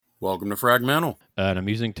Welcome to Fragmental. An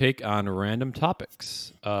amusing take on random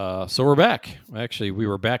topics. So we're back. Actually, we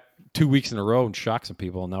were back 2 weeks in a row and shocked some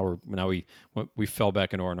people. And now we fell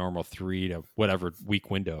back into our normal 3 to whatever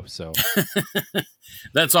week window. So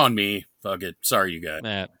That's on me. Fuck it. Sorry, you guys.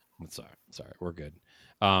 it's all right. Sorry, we're good.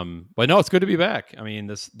 But no, it's good to be back. I mean,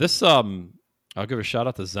 this I'll give a shout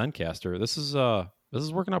out to Zencastr. This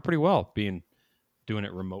is working out pretty well. Doing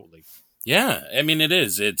it remotely. Yeah, I mean it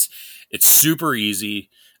is. It's super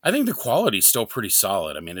easy. I think the quality's still pretty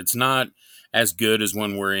solid. I mean, it's not as good as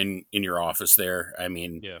when we're in your office there. I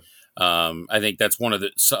mean, Yeah. I think that's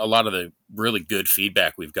a lot of the really good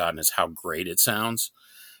feedback we've gotten is how great it sounds.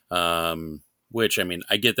 Which I mean,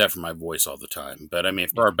 I get that from my voice all the time, but I mean,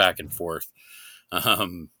 for our back and forth, a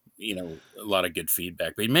lot of good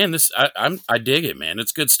feedback. But man, I dig it, man.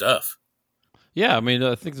 It's good stuff. Yeah, I mean,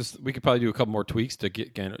 I think we could probably do a couple more tweaks to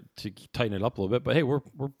tighten it up a little bit. But hey, we're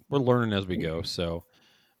learning as we go. So,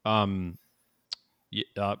 well,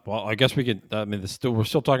 I guess we could. I mean, we're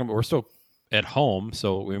still talking about we're still at home,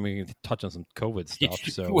 so we can touch on some COVID stuff.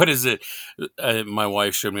 So, what is it? My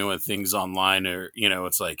wife showed me one of the things online, or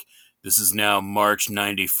it's like this is now March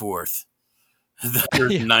 94th, the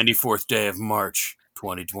 94th day of March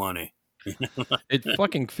 2020. It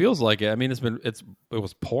fucking feels like it. I mean, it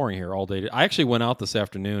was pouring here all day. I actually went out this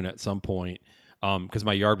afternoon at some point because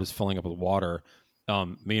my yard was filling up with water.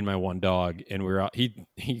 Me and my one dog, and we were out.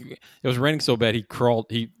 It was raining so bad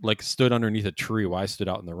he like stood underneath a tree while I stood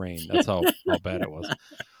out in the rain. That's how bad it was,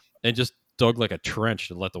 and just dug like a trench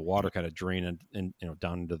to let the water kind of drain and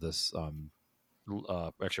down into this.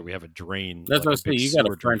 Actually, we have a drain. That's what I say. You got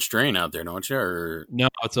a French drain out there, don't you? Or no,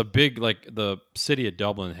 it's a big, like, the city of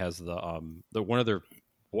Dublin has the one of their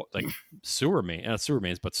like sewer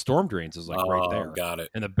mains, but storm drains is like right there. Got it.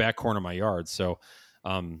 In the back corner of my yard. So,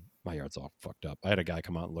 my yard's all fucked up. I had a guy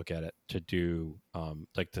come out and look at it to do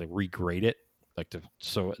like to regrade it,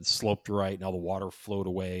 so it sloped right and all the water flowed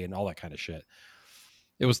away and all that kind of shit.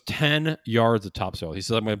 It was 10 yards of topsoil. He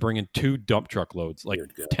said, I'm going to bring in 2 dump truck loads, like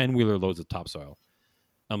 10-wheeler loads of topsoil.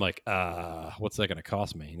 I'm like, what's that going to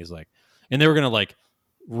cost me? And he's like, and they were going to like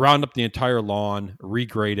round up the entire lawn,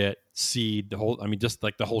 regrade it, seed the whole, I mean, just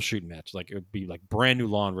like the whole shooting match. Like it would be like brand new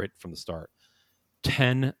lawn right from the start.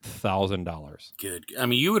 $10,000. Good. I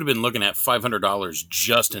mean, you would have been looking at $500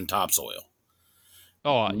 just in topsoil.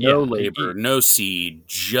 Oh, no labor, no seed,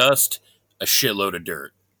 just a shitload of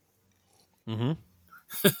dirt. Mm-hmm.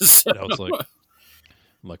 So, I was like,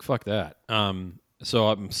 I'm like, fuck that. So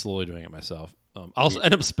I'm slowly doing it myself. I'll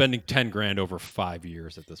end up spending $10,000 over 5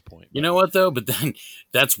 years at this point. You know what though? But then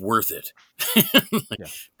that's worth it.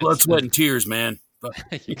 Blood, sweat, and tears, man.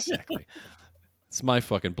 Exactly. It's my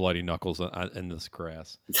fucking bloody knuckles in this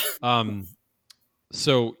grass.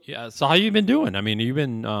 So yeah. So how you been doing? I mean, you've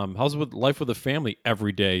been how's life with the family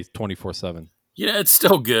every day, 24/7? Yeah, it's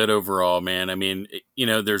still good overall, man. I mean,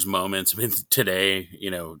 there's moments. I mean, today's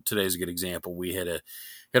a good example. We hit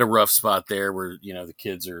a rough spot there where the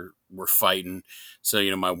kids were fighting. So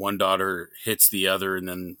my one daughter hits the other, and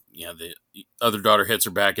then the other daughter hits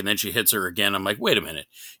her back, and then she hits her again. I'm like, wait a minute,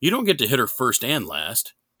 you don't get to hit her first and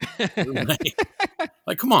last.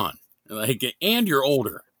 like, come on, and you're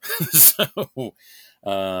older, so.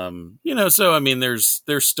 So I mean, there's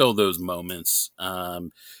still those moments.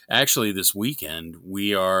 Actually, this weekend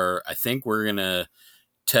I think we're gonna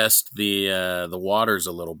test the waters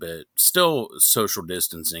a little bit. Still social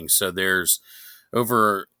distancing. So there's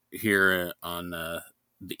over here on the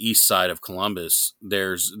east side of Columbus.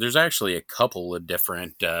 There's actually a couple of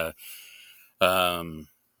different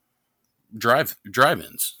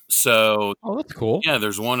drive-ins. So that's cool. Yeah,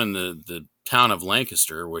 there's one in the town of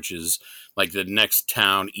Lancaster, which is like the next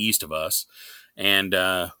town east of us, and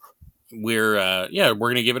we're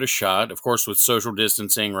gonna give it a shot. Of course, with social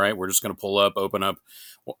distancing, right? We're just gonna pull up, open up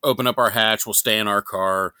our hatch. We'll stay in our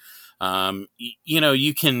car.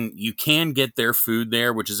 You can get their food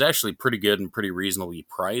there, which is actually pretty good and pretty reasonably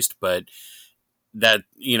priced. But that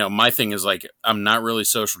my thing is like I'm not really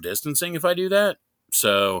social distancing if I do that.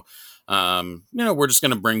 So. We're just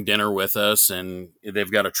going to bring dinner with us, and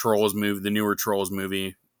they've got the newer Trolls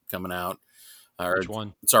movie coming out. Which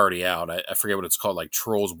one? It's already out. I forget what it's called, like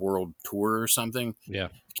Trolls World Tour or something. Yeah,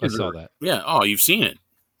 I saw that. Yeah. Oh, you've seen it.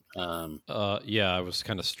 Yeah, I was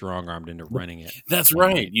kind of strong-armed into renting it. That's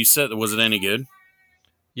right. You said, was it any good?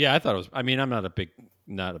 Yeah, I thought it was. I mean, I'm not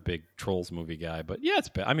a big Trolls movie guy, but yeah, it's.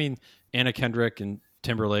 I mean, Anna Kendrick and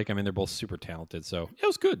Timberlake. I mean, they're both super talented, so it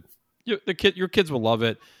was good. Your kids will love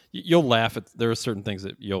it. You'll laugh at. There are certain things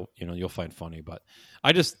that you'll find funny, but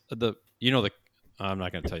I just I'm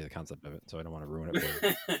not going to tell you the concept of it, so I don't want to ruin it for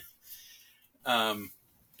you.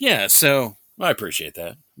 Yeah. So I appreciate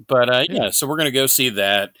that. But Yeah. yeah, so we're gonna go see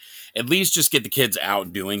that. At least just get the kids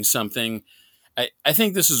out doing something. I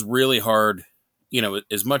think this is really hard. You know,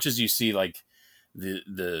 as much as you see like the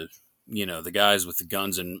the guys with the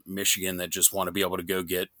guns in Michigan that just want to be able to go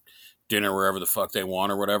get dinner wherever the fuck they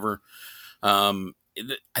want or whatever. I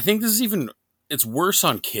think this is even it's worse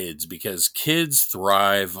on kids because kids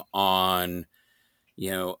thrive on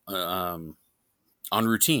you know on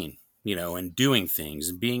routine, and doing things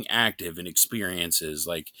and being active and experiences.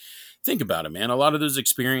 Like, think about it, man. A lot of those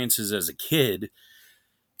experiences as a kid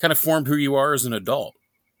kind of formed who you are as an adult.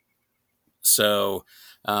 So,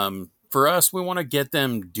 for us, we want to get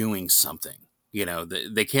them doing something.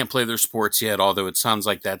 They can't play their sports yet, although it sounds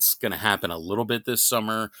like that's going to happen a little bit this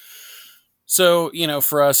summer. So,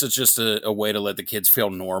 for us, it's just a way to let the kids feel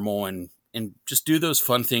normal and just do those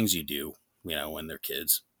fun things you do, when they're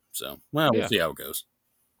kids. So, well, we'll Yeah. see how it goes.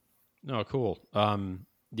 No, cool.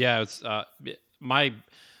 Yeah, it's my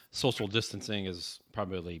social distancing is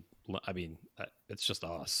probably. I mean, it's just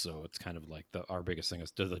us, so it's kind of like our biggest thing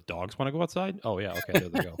is: do the dogs want to go outside? Oh yeah, okay, there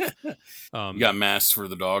they go. You got masks for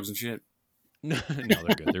the dogs and shit? No,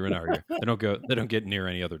 they're good. They're in our ear. They don't go. They don't get near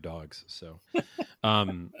any other dogs. So,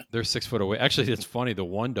 they're 6 foot away. Actually, it's funny. The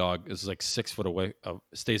one dog is like 6 foot away.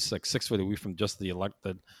 Stays like 6 foot away from just the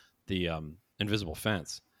invisible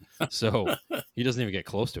fence. So he doesn't even get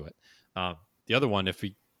close to it. The other one, if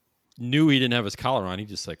he knew he didn't have his collar on, he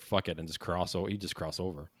just like fuck it and just cross. He just cross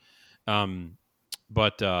over. We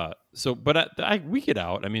get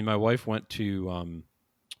out. I mean, my wife went to.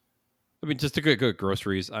 I mean, just to get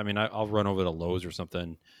groceries. I mean, I'll run over to Lowe's or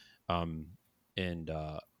something, and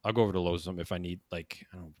I'll go over to Lowe's if I need, like,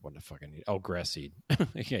 I don't know what the fuck I need. Oh, grass seed.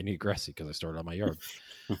 Yeah, I need grass seed because I started on my yard.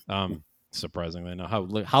 Surprisingly, now how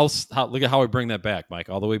look at how I bring that back, Mike,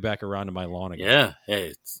 all the way back around to my lawn again. Yeah, hey,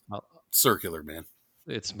 it's circular, man.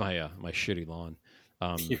 It's my my shitty lawn.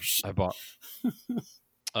 Your shit. I bought.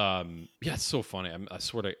 Yeah, it's so funny. I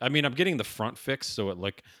swear to. I mean, I'm getting the front fixed, so it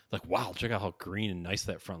like wow, check out how green and nice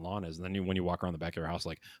that front lawn is. And then when you walk around the back of your house,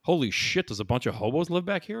 like, holy shit, does a bunch of hobos live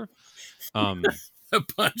back here? A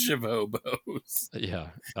bunch of hobos. Yeah.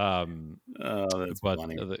 Oh, that's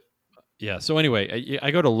funny. Yeah. So anyway,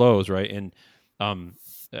 I go to Lowe's, right, and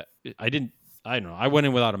I didn't. I don't know. I went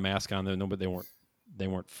in without a mask on. There, no, but they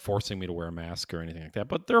weren't forcing me to wear a mask or anything like that.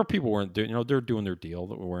 But there are people who weren't doing. They're doing their deal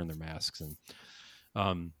that were wearing their masks and.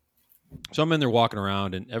 So I'm in there walking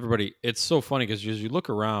around, and everybody. It's so funny because as you look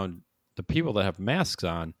around, the people that have masks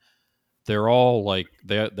on, they're all like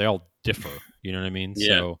they all differ. You know what I mean?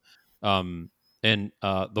 Yeah. So, and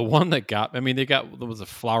the one that got, I mean, there was the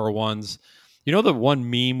flower ones. You know the one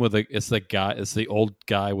meme with it's the old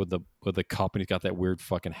guy with the cup, and he's got that weird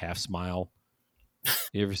fucking half smile.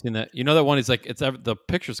 You ever seen that? You know that one? He's like, the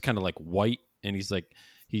picture's kind of like white, and he's like,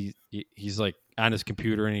 he's like on his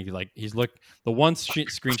computer, and the one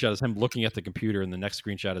screenshot is him looking at the computer, and the next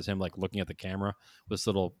screenshot is him like looking at the camera with this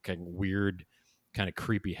little kind of weird, kind of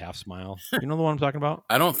creepy half smile. You know the one I'm talking about?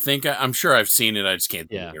 I don't think I'm sure I've seen it. I just can't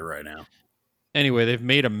think of it right now. Anyway, they've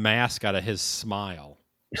made a mask out of his smile.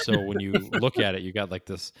 So when you look at it, you got like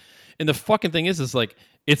this, and the fucking thing is like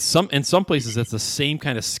in some places it's the same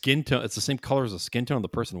kind of skin tone. It's the same color as the skin tone of the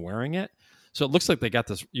person wearing it. So it looks like they got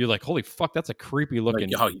this. You're like, holy fuck, that's a creepy looking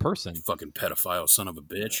person. You fucking pedophile son of a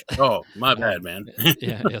bitch. Oh, my bad, man.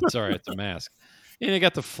 Yeah, it's all right. It's a mask. And they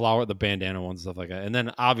got the bandana ones, stuff like that. And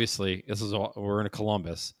then obviously, we're in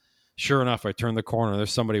Columbus. Sure enough, I turn the corner.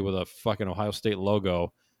 There's somebody with a fucking Ohio State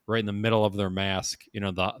logo right in the middle of their mask. You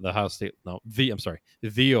know, the Ohio State. No,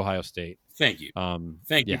 the Ohio State. Thank you.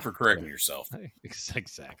 Thank you for correcting yourself.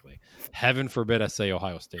 Exactly. Heaven forbid I say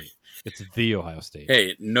Ohio State. It's the Ohio State.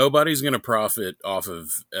 Hey, nobody's going to profit off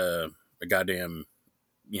of a goddamn,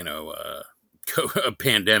 a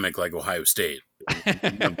pandemic like Ohio State.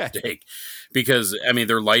 No mistake. Because, I mean,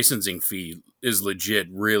 their licensing fee is legit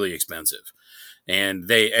really expensive. And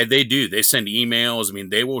they do. They send emails. I mean,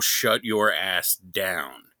 they will shut your ass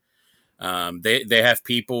down. They have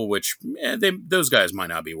people which those guys might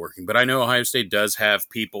not be working, but I know Ohio State does have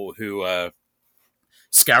people who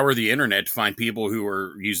scour the internet to find people who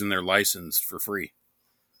are using their license for free.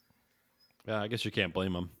 Yeah, I guess you can't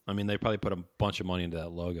blame them. I mean, they probably put a bunch of money into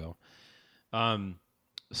that logo.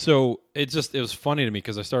 So it was funny to me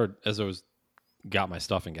because got my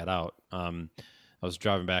stuff and got out. I was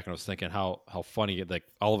driving back and I was thinking how funny, like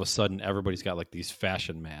all of a sudden everybody's got like these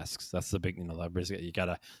fashion masks. That's the big, you got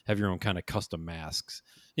to have your own kind of custom masks.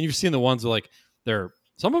 And you've seen the ones that like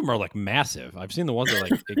some of them are like massive. I've seen the ones that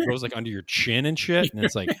like it goes like under your chin and shit, and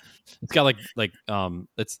it's like it's got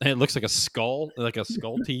it looks like a skull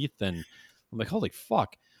teeth, and I'm like, holy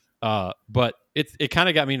fuck. But it kind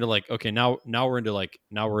of got me into like, okay, now we're into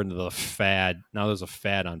the fad. Now there's a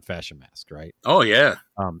fad on fashion masks, right? Oh yeah.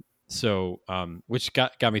 Which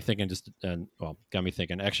got me thinking, got me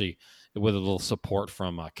thinking actually with a little support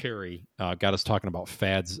from Carrie, got us talking about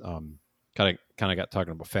fads. Kind of got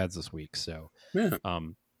talking about fads this week. So, Yeah.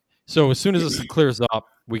 so as soon as this clears up,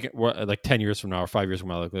 we're like 10 years from now or 5 years from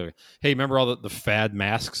now, like, hey, remember all the fad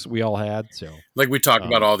masks we all had? So Like we talked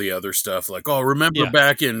about all the other stuff, like, oh, remember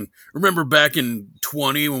back in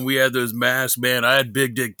 20 when we had those masks, man, I had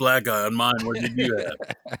Big Dick Black Guy on mine. What did you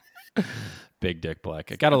have? Big Dick Black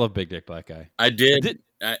Guy. Gotta love Big Dick Black Guy. I did.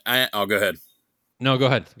 I'll go ahead. No, go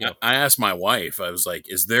ahead. Go. I asked my wife, I was like,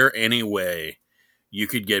 is there any way you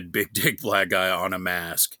could get Big Dick Black Guy on a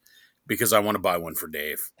mask? Because I want to buy one for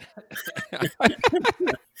Dave.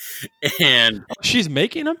 And she's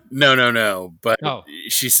making them? No. But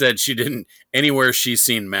she said she didn't, anywhere she's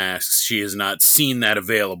seen masks, she has not seen that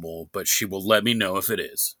available, but she will let me know if it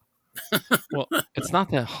is. Well, it's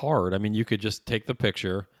not that hard. I mean, you could just take the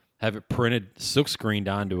picture, have it printed, silk screened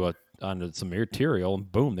onto some material,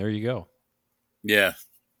 and boom, there you go. Yeah.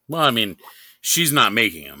 Well, I mean, she's not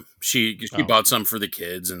making them. She bought some for the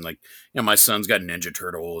kids, and like, my son's got Ninja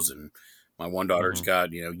Turtles, and my one daughter's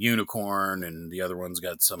got Unicorn, and the other one's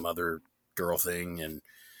got some other girl thing, and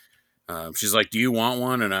she's like, "Do you want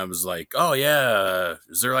one?" And I was like, "Oh yeah,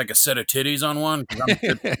 is there like a set of titties on one?"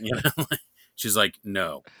 She's like,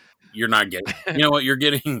 "No, you're not getting. You know what? You're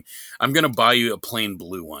getting. I'm gonna buy you a plain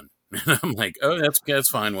blue one." And I'm like, "Oh, that's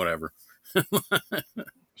fine, whatever."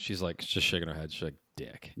 She's like, just shaking her head. She's like,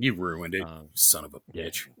 "Dick, you ruined it, son of a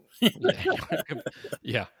bitch."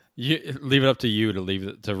 Yeah, you leave it up to you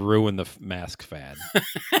to ruin the mask fad.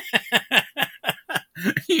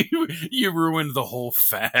 you ruined the whole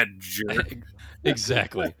fad, jerk.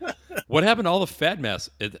 Exactly. What happened to all the fad masks?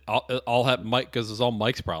 It all happened Mike, because it's all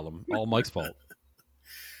Mike's problem. All Mike's fault.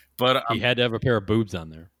 But he had to have a pair of boobs on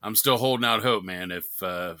there. I'm still holding out hope, man. If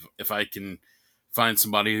I can find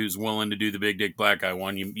somebody who's willing to do the Big Dick Black Guy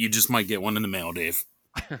one, you just might get one in the mail, Dave.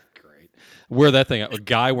 Great. Wear that thing. A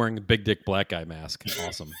guy wearing a Big Dick Black Guy mask.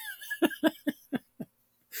 Awesome.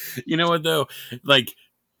 You know what, though? Like,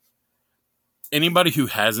 anybody who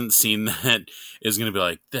hasn't seen that is going to be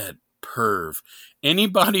like, that perv.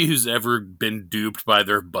 Anybody who's ever been duped by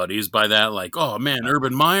their buddies by that, like, oh man,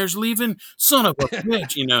 Urban Meyer's leaving? Son of a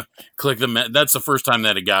bitch. Click that's the first time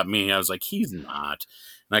that it got me. I was like, he's not.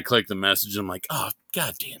 And I clicked the message, and I'm like, oh,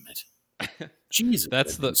 god damn it. Jesus.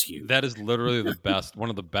 That is literally the best, one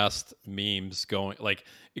of the best memes going, like,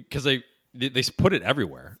 because they put it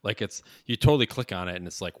everywhere. Like, it's, you totally click on it and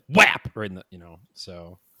it's like whap right in the,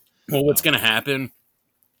 so. Well, what's going to happen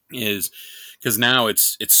is, because now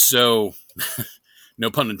it's so,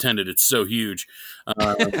 no pun intended, it's so huge.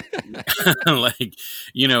 Like,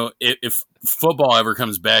 if football ever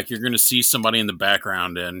comes back, you're going to see somebody in the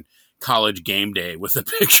background and College Game Day with a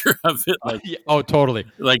picture of it. Like, oh, totally.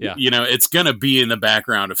 Like, it's going to be in the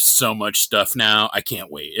background of so much stuff now. I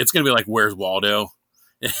can't wait. It's going to be like, Where's Waldo?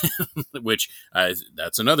 Which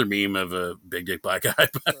that's another meme of a Big Dick Black Guy.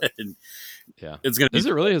 But yeah, it's gonna. Is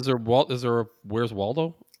it really? Is there a Where's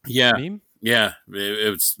Waldo? Yeah, meme? Yeah.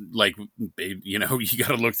 It's like, you got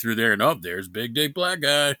to look through there, and there's Big Dick Black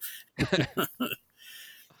Guy.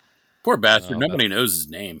 Poor bastard. Nobody knows his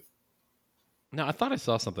name. No, I thought I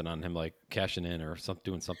saw something on him, like cashing in or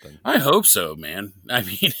doing something. I hope so, man. I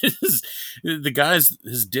mean, his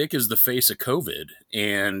dick is the face of COVID,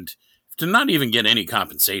 and to not even get any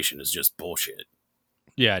compensation is just bullshit.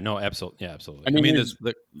 Yeah, no, absolutely. Yeah, absolutely. I mean,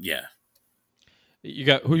 yeah. You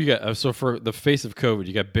got? So for the face of COVID,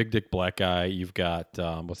 you got Big Dick Black Guy. You've got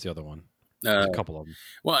what's the other one? There's a couple of them.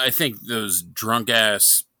 Well, I think those drunk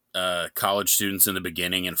ass college students in the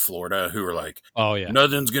beginning in Florida who were like, "Oh yeah,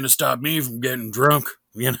 nothing's gonna stop me from getting drunk."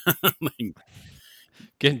 Like,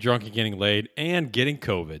 getting drunk and getting laid and getting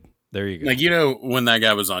COVID. There you go. Like, when that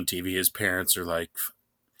guy was on TV, his parents are like,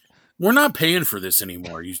 "We're not paying for this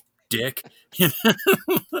anymore, you dick."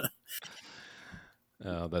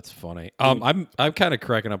 Oh, that's funny. I'm kind of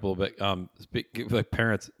cracking up a little bit. Speaking of like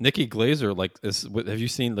parents, Nikki Glazer, like, have you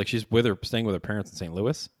seen, like, she's staying with her parents in St.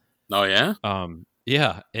 Louis? Oh yeah.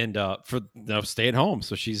 Yeah, and for stay at home,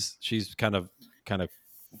 so she's kind of.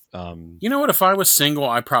 You know what? If I was single,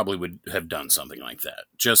 I probably would have done something like that.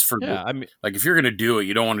 Just for I mean, like, if you're gonna do it,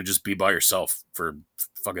 you don't want to just be by yourself for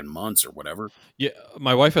fucking months or whatever. Yeah,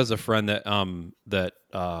 my wife has a friend that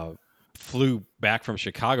flew back from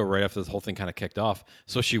Chicago right after this whole thing kind of kicked off.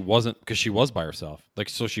 So she wasn't, because she was by herself. Like,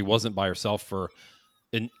 so she wasn't by herself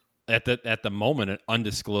at the moment, an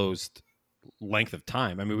undisclosed length of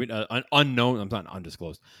time. I mean, unknown. I'm not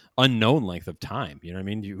undisclosed, unknown length of time. You know what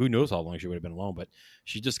I mean? Who knows how long she would have been alone? But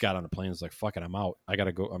she just got on a plane. And was like, "Fuck it, I'm out. I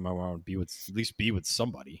gotta go. I'm around. Be with at least be with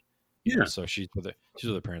somebody." You know. Yeah. So she's with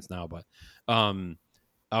her parents now. But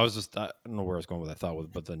I was just I don't know where I was going with that thought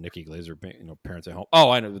with, but the Nikki Glazer, parents at home. Oh,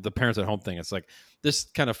 I know the parents at home thing. It's like this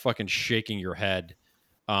kind of fucking shaking your head,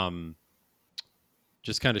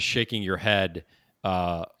 just kind of shaking your head.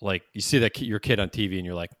 Like you see that your kid on TV and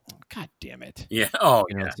you're like, God damn it. Yeah. Oh,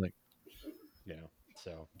 You know, yeah. it's like,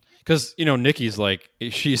 so because Nikki's like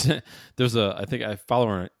she's there's I think I follow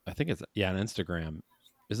her. I think it's on Instagram,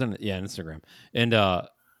 isn't it? Yeah, on Instagram, and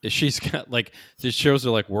she's got like it shows her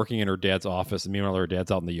like working in her dad's office, and meanwhile her dad's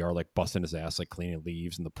out in the yard like busting his ass, like cleaning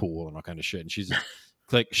leaves in the pool and all kind of shit, and she's just,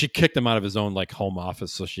 like she kicked him out of his own like home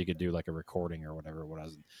office so she could do like a recording or whatever it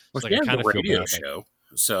was. Well, It's like she I has kind a of feel radio bad. show,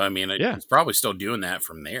 so I mean, Yeah. it's probably still doing that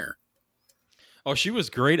from there. Oh, she was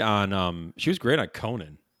great on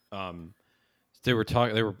Conan. They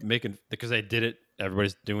were making because they did it.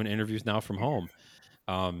 Everybody's doing interviews now from home.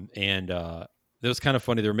 And it was kind of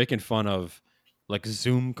funny. They were making fun of like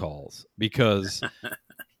Zoom calls because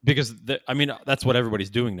I mean that's what everybody's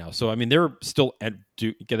doing now. So I mean they're still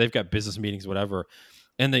they've got business meetings, whatever.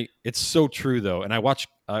 And it's so true though. And I watched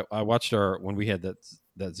when we had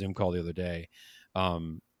that Zoom call the other day. I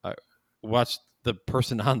watched the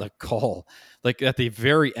person on the call, like at the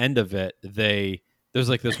very end of it, there's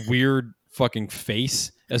like this weird fucking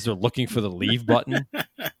face as they're looking for the leave button.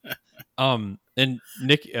 And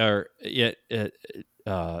Nikki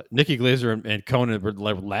Glazer and Conan were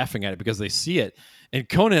laughing at it because they see it. And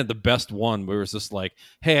Conan had the best one where it was just like,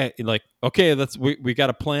 hey, like, okay, we got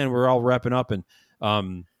a plan. We're all wrapping up, and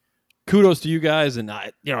kudos to you guys. And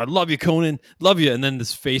I love you, Conan, love you. And then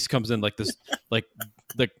this face comes in like this, like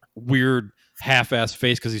weird half-ass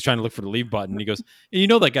face because he's trying to look for the leave button. And he goes,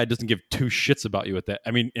 that guy doesn't give two shits about you at that.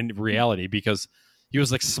 I mean, in reality, because he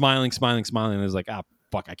was like smiling, and it was like,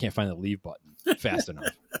 fuck, I can't find the leave button fast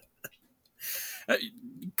enough.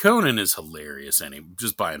 Conan is hilarious,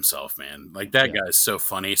 just by himself, man. Like that guy is so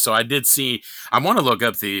funny. So I want to look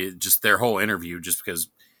up their whole interview just because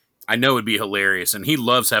I know it'd be hilarious, and he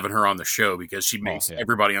loves having her on the show because she makes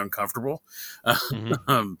everybody uncomfortable.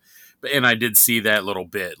 Mm-hmm. And I did see that little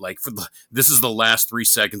bit. Like this is the last 3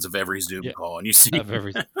 seconds of every Zoom call, and you see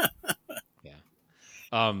everything. Yeah.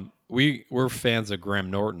 We're fans of Graham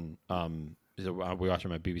Norton. We watch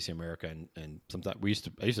him at BBC America, and sometimes I used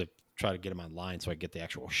to try to get him online so I get the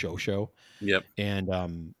actual show. Yep.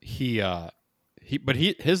 And his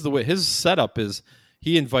setup is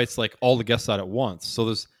he invites like all the guests out at once. So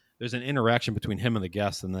there's an interaction between him and the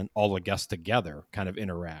guests, and then all the guests together kind of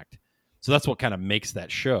interact. So that's what kind of makes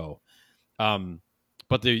that show.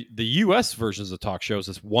 But the US versions of talk shows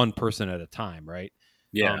is one person at a time, right?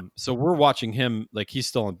 Yeah. So we're watching him like he's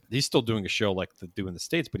still doing a show like they do in the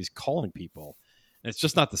States, but he's calling people, and it's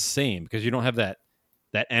just not the same because you don't have that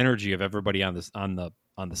energy of everybody on the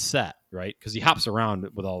set, right? Because he hops around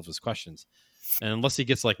with all of his questions, and unless he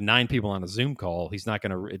gets like 9 people on a Zoom call, he's not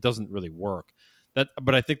gonna. It doesn't really work. But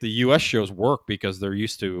I think the US shows work because they're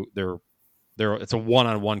used to it's a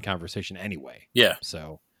one-on-one conversation anyway. Yeah.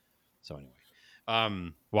 So anyway,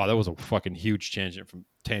 wow, that was a fucking huge tangent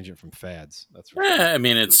from fads. That's right. I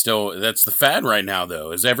mean, that's the fad right now,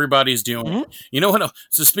 though, is everybody's doing. Mm-hmm. You know what?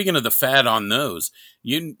 So speaking of the fad on those,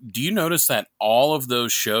 do you notice that all of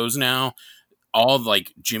those shows now, all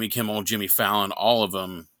like Jimmy Kimmel, Jimmy Fallon, all of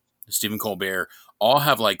them, Stephen Colbert, all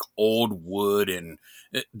have like old wood, and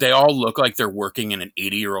they all look like they're working in an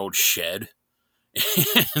 80-year-old shed.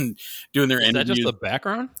 And doing their interviews. Is that just the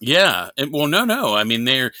background? Yeah. Well, no. I mean,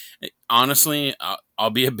 they're honestly, I'll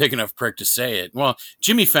be a big enough prick to say it. Well,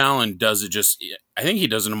 Jimmy Fallon does it I think he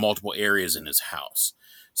does it in multiple areas in his house.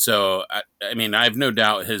 So, I mean, I have no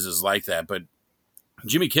doubt his is like that. But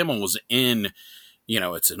Jimmy Kimmel was in,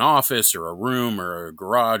 it's an office or a room or a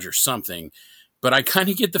garage or something. But I kind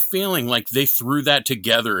of get the feeling like they threw that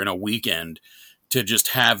together in a weekend to just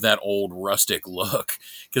have that old rustic look.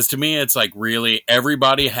 Because to me, it's like really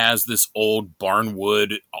everybody has this old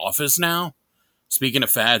barnwood office now. Speaking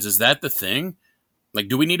of fads, is that the thing? Like,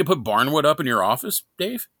 do we need to put barnwood up in your office,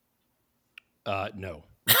 Dave? No.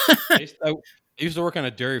 I used to work on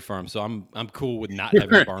a dairy farm, so I'm cool with not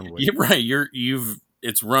having barnwood. You're right.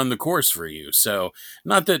 It's run the course for you. So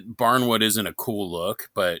not that barnwood isn't a cool look,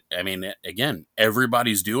 but I mean, again,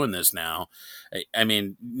 everybody's doing this now. I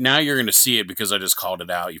mean, now you're going to see it because I just called it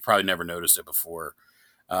out. You probably never noticed it before.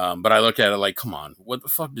 But I looked at it like, come on, what the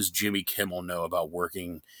fuck does Jimmy Kimmel know about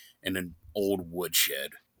working in an old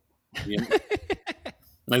woodshed? You know?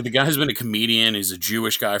 Like the guy's been a comedian. He's a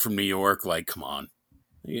Jewish guy from New York. Like, come on.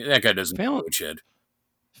 That guy doesn't know Fallon, shit.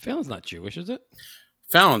 Fallon's not Jewish, is it?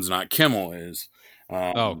 Fallon's not. Kimmel is.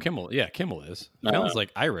 Oh, Kimmel. Yeah, Kimmel is. Uh, Fallon's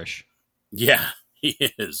like Irish. yeah, he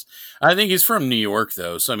is. I think he's from New York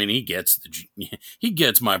though, so I mean, he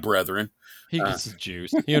gets my brethren. He gets the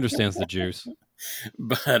juice. He understands the juice.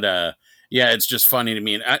 But yeah, it's just funny to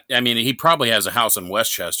me. And I mean, he probably has a house in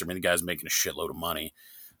Westchester. I mean, the guy's making a shitload of money.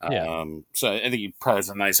 Yeah. So I think he probably has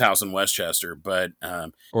a nice house in Westchester. But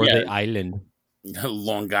Or yeah, the island.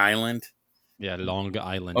 Long Island. Yeah, Long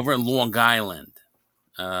Island. Over in Long Island.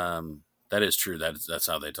 That is true. That's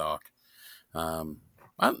how they talk.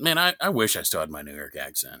 I wish I still had my New York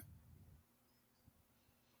accent.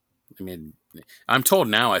 I mean, I'm told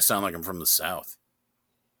now I sound like I'm from the South.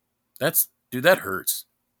 Dude, that hurts.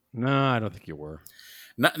 No, I don't think you were.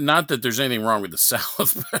 Not that there's anything wrong with the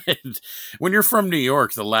South, but when you're from New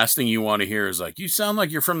York, the last thing you want to hear is like, "You sound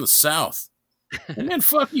like you're from the South." And man,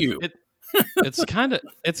 fuck you. It's kind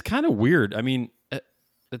of weird. I mean,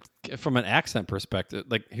 it's from an accent perspective.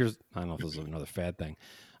 Like, I don't know if this is another fad thing.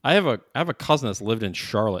 I have a cousin that's lived in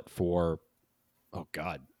Charlotte for, oh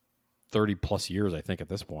God, 30 plus years, I think at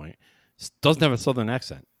this point. Doesn't have a Southern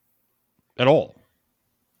accent at all.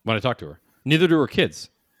 When I talk to her, neither do her kids,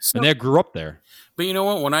 and they grew up there. But you know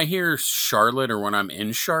what? When I hear Charlotte or when I'm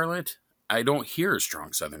in Charlotte, I don't hear a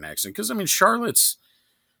strong Southern accent because I mean it's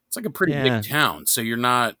like a pretty big town, so you're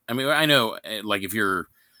not. I mean, I know like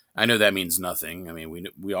I know that means nothing. I mean,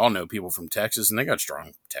 we all know people from Texas and they got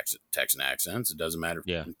strong Texan accents. It doesn't matter if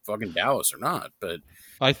you're in fucking Dallas or not. But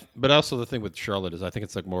also the thing with Charlotte is I think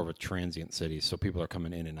it's like more of a transient city, so people are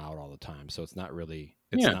coming in and out all the time. So it's not really.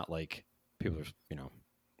 It's not like people are.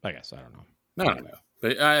 I guess I don't know. No, I don't know.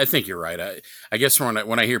 But I think you're right. I guess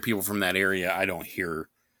when I hear people from that area, I don't hear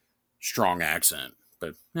strong accent.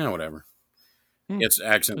 But whatever. It's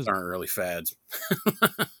accents aren't really fads.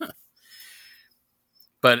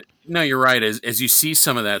 But no, you're right. As you see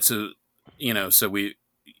some of that, so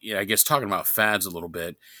I guess talking about fads a little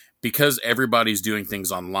bit, because everybody's doing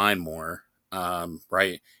things online more,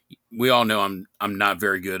 right? We all know I'm not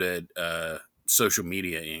very good at social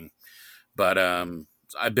mediaing, but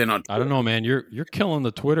I've been on Twitter. I don't know, man. You're killing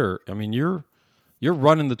the Twitter. I mean, you're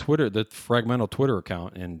running the Fragmental Twitter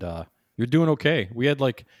account, and you're doing okay. We had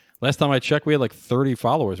last time I checked, we had 30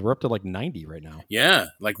 followers. We're up to 90 right now. Yeah,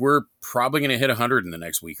 we're probably going to hit 100 in the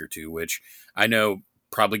next week or two, which I know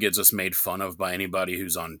probably gets us made fun of by anybody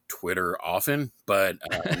who's on Twitter often. But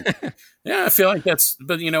yeah, I feel like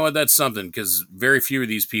but you know what? That's something because very few of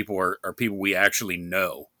these people are people we actually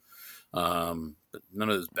know. But none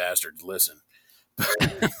of those bastards listen.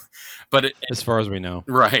 But as far as we know,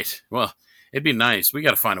 right. Well, it'd be nice. We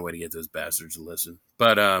got to find a way to get those bastards to listen.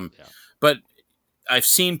 But but I've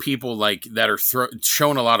seen people that are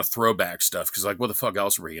showing a lot of throwback stuff because what the fuck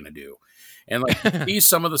else are we gonna do? And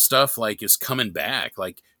some of the stuff is coming back,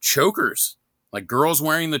 chokers, girls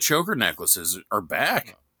wearing the choker necklaces are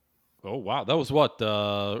back. Oh wow, that was what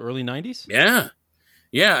early 90s?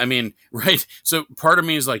 Yeah. I mean, right. So part of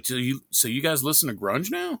me is so you guys listen to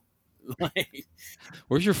grunge now?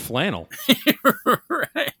 Where's your flannel?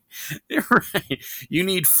 Right. You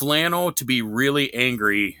need flannel to be really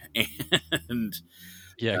angry and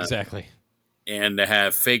yeah, exactly. And to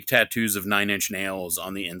have fake tattoos of 9-inch nails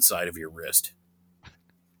on the inside of your wrist.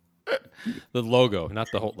 The logo, not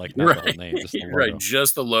the whole the whole name, just the logo. Right,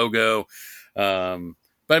 just the logo.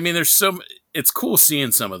 But I mean, it's cool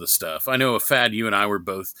seeing some of the stuff. I know a fad you and I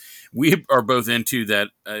we are both into that.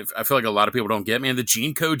 I feel like a lot of people don't get, man, the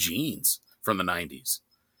Gene Co jeans from the 90s.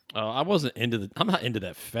 I wasn't I'm not into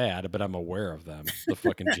that fad, but I'm aware of them. The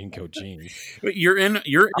fucking Gene Co jeans. But you're in on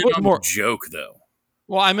the joke though.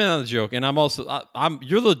 Well, I'm in on the joke, and I'm also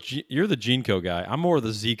you're the Gene Co guy. I'm more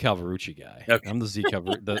the Z Calvarucci guy. Okay. I'm the Z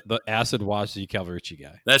the acid wash Z Calvarucci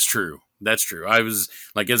guy. That's true. I was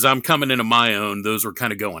as I'm coming into my own, those were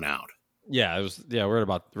kind of going out. Yeah, it was. Yeah, we're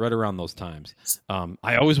about right around those times.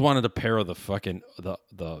 I always wanted a pair of the fucking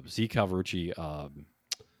the Z Calvarucci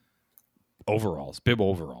overalls, bib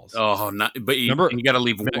overalls. Oh, not, but you got to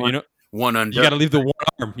leave one undone. You got to leave the one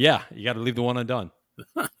arm. Yeah, you got to leave the one undone.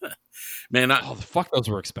 Man, the fuck, those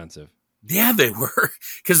were expensive. Yeah, they were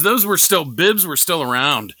because bibs were still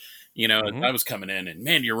around. I was coming in, and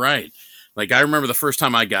man, you're right. I remember the first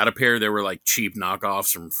time I got a pair, they were cheap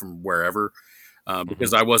knockoffs from wherever,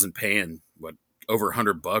 because I wasn't paying over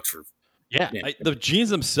 $100 for. Yeah, the jeans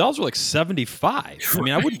themselves were $75. Right.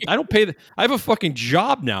 I mean, I don't pay. I have a fucking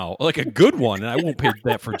job now, a good one, and I won't pay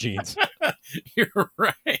that for jeans. You're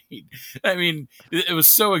right. I mean, it was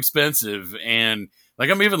so expensive, and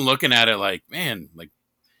I'm even looking at it man,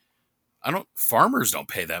 farmers don't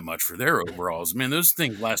pay that much for their overalls. Man, those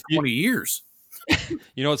things last 20 years.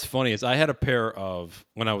 You know what's funny is I had a pair of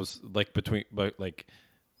when I was like between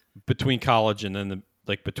college and then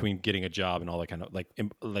like between getting a job and all that kind of like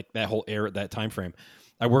that whole era, that time frame.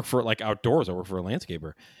 I worked for like outdoors. I worked for a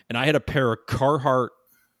landscaper, and I had a pair of Carhartt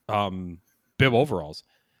bib overalls.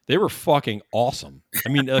 They were fucking awesome. I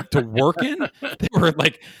mean, to work in, they were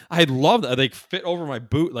like I loved them. They fit over my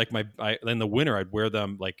boot. Like in the winter, I'd wear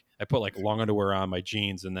them. Like I put like long underwear on my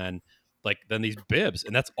jeans, and then these bibs,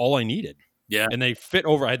 and that's all I needed. Yeah. And they fit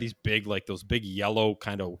over. I had these big, like those big yellow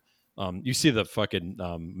kind of. You see the fucking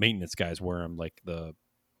maintenance guys wear them, like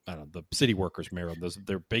I don't know, the city workers wear them.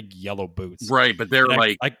 They're big yellow boots, Right, but they're and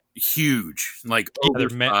like huge, like they're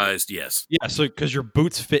oversized. Yes. yeah, so because your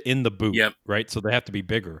boots fit in the boot, Yep. right? So they have to be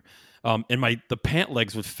bigger. And the pant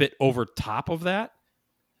legs would fit over top of that.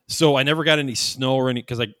 So I never got any snow or any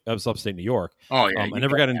because I was upstate New York. Oh yeah. I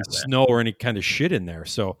never got any snow or any kind of shit in there.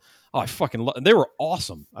 So I fucking they were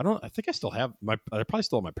awesome. I think I still have I probably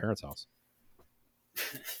still at my parents' house.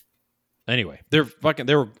 Anyway, they were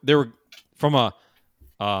from a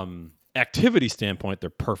activity standpoint,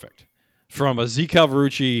 they're perfect. From a Z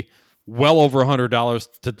Calvarucci, well over $100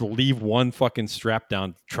 to leave one fucking strap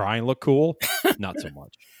down, try and look cool, not so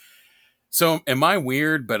much. So am I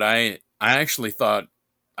weird? But I actually thought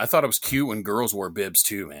it was cute when girls wore bibs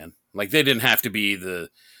too, man. Like they didn't have to be even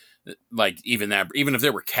if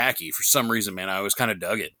they were khaki for some reason, man. I always kind of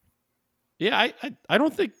dug it. Yeah, I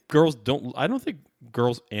don't think girls don't. I don't think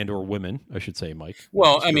girls and or women, I should say, Mike.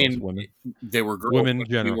 Well, I mean, women. They were girls. Women in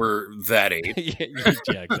general. We were that age. yeah,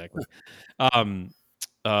 exactly. I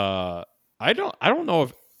don't know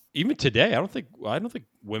if even today. I don't think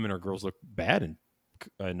women or girls look bad in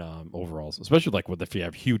overalls, especially like if you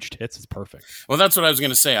have huge tits. It's perfect. Well, that's what I was going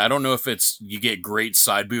to say. I don't know if you get great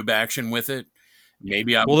side boob action with it.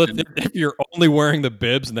 Maybe if you're only wearing the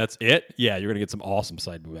bibs and that's it, yeah, you're gonna get some awesome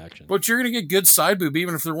side boob action. But you're gonna get good side boob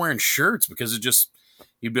even if they're wearing shirts because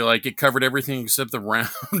you'd be like it covered everything except the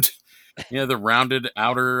round, the rounded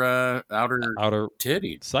outer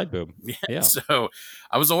titty side boob. Yeah. So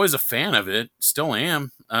I was always a fan of it, still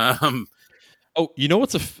am. Oh, you know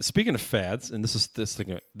what's speaking of fads, and this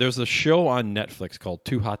thing. There's a show on Netflix called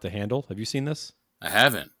Too Hot to Handle. Have you seen this? I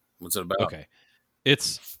haven't. What's it about? Okay,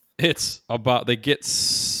 it's about they get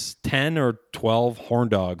 10 or 12 horn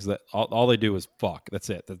dogs that all they do is fuck. That's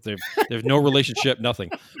it. There's no relationship,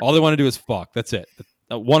 nothing. All they want to do is fuck. That's it.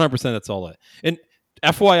 100%. That's all it. And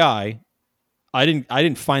FYI, I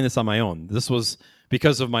didn't find this on my own. This was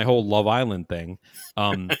because of my whole Love Island thing.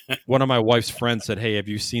 One of my wife's friends said, "Hey, have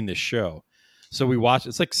you seen this show?" So we watched.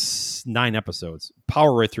 It's like 9 episodes.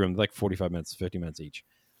 Power right through them, like 45 minutes, 50 minutes each.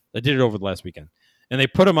 I did it over the last weekend. And they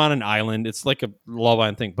put them on an island. It's like a Love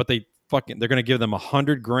Island thing, but they're going to give them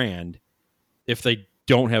 $100,000 if they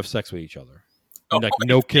don't have sex with each other. Like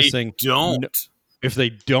no kissing. If they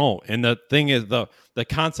don't. And the thing is, the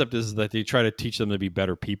concept is that they try to teach them to be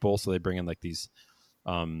better people. So they bring in like these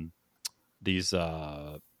like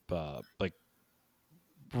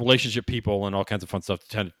relationship people and all kinds of fun stuff to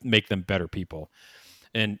try to make them better people.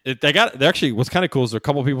 And they actually what's kind of cool is there are a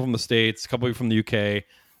couple of people from the States, a couple of people from the UK.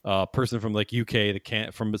 Person from like UK,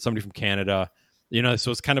 from somebody from Canada, so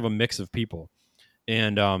it's kind of a mix of people,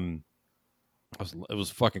 and it was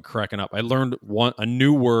fucking cracking up. I learned a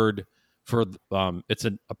new word for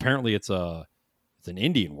apparently it's an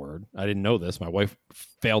Indian word. I didn't know this. My wife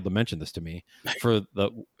failed to mention this to me.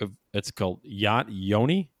 It's called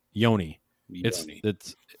yoni. It's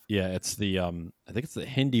the I think it's the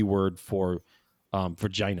Hindi word for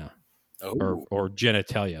vagina or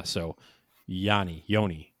genitalia. So yoni.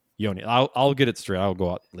 I'll get it straight. I'll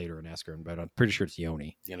go out later and ask her, but I'm pretty sure it's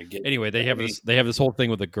yoni. Anyway, they have this whole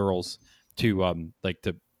thing with the girls to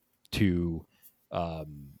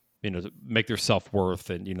make their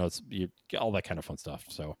self-worth and all that kind of fun stuff.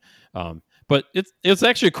 So but it's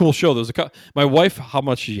actually a cool show. My wife, how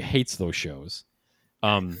much she hates those shows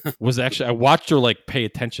was actually I watched her like pay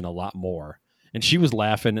attention a lot more, and she was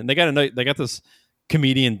laughing. And they got this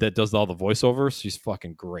comedian that does all the voiceovers. She's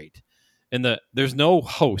fucking great. And there's no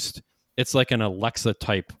host. It's like an Alexa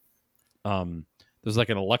type. There's like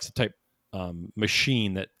an Alexa type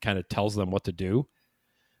machine that kind of tells them what to do.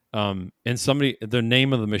 And the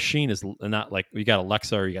name of the machine is not like you got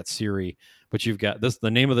Alexa or you got Siri, but you've got this. The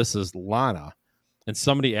name of this is Lana. And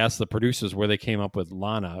somebody asked the producers where they came up with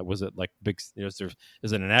Lana. Was it like big? Is it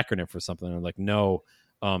an acronym for something? And they're like, no,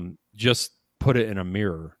 just put it in a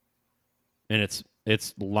mirror, and it's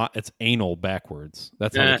anal backwards.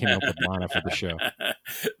 That's how they came up with Lana for the show.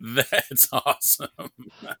 That's awesome.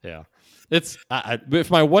 Yeah, it's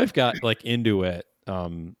if my wife got like into it,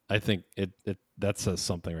 I think it that says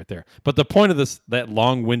something right there. But the point of that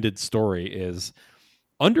long-winded story is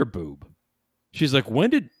underboob. She's like, when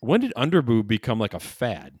did underboob become like a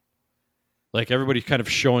fad? Like everybody's kind of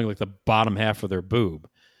showing like the bottom half of their boob.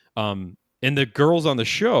 And the girls on the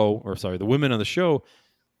show, or sorry, the women on the show,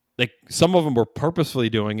 like some of them were purposefully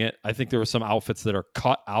doing it. I think there were some outfits that are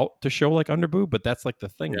cut out to show like underboob, but that's like the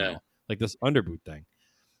thing now, like this underboob thing.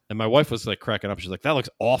 And my wife was like cracking up. She's like, that looks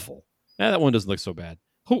awful. That one doesn't look so bad.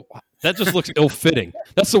 Oh, that just looks ill-fitting.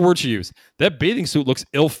 That's the word she used. That bathing suit looks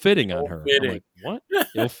ill-fitting on her. I'm like, what?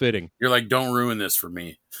 Ill-fitting. You're like, don't ruin this for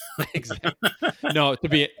me. Exactly. No, to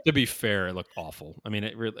be fair, it looked awful. I mean,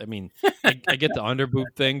 I get the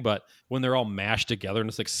underboob thing, but when they're all mashed together and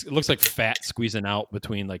it looks like fat squeezing out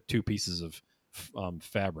between like two pieces of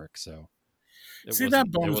fabric. So see,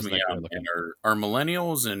 that bums me out. And are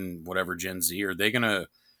millennials and whatever Gen Z, are they gonna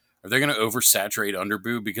oversaturate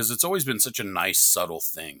underboob? Because it's always been such a nice, subtle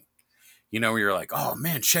thing. You know, where you're like, oh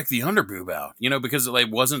man, check the underboob out. You know, because it like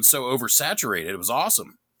wasn't so oversaturated. It was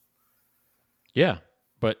awesome. Yeah,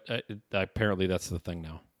 but apparently that's the thing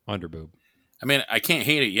now. Underboob. I mean, I can't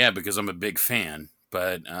hate it yet because I'm a big fan.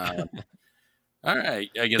 But all right,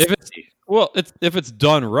 I guess. If it's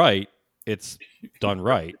done right, it's done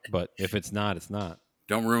right. But if it's not, it's not.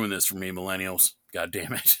 Don't ruin this for me, millennials. God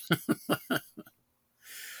damn it.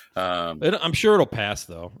 I'm sure it'll pass,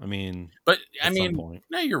 though. I mean,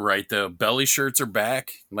 no, you're right. Though belly shirts are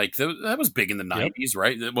back. Like that was big in the '90s,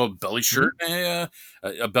 right? Well, belly shirt, a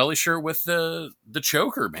belly shirt with the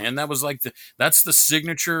choker, man. That was like that's the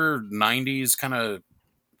signature '90s kind of.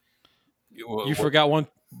 You forgot one.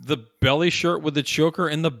 The belly shirt with the choker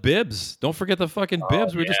and the bibs. Don't forget the fucking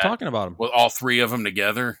bibs. We were just talking about them. With all three of them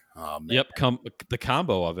together. Oh, man. Yep, the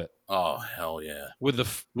combo of it. Oh hell yeah! With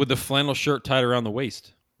the flannel shirt tied around the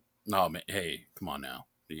waist. No, man. Hey, come on now.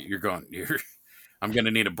 I'm going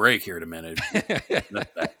to need a break here in a minute.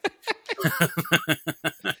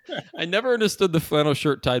 I never understood the flannel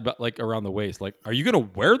shirt tied like around the waist. Like, are you going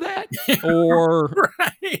to wear that? Or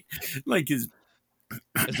right? Like, is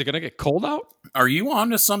it going to get cold out? Are you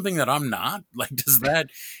on to something that I'm not? Like, does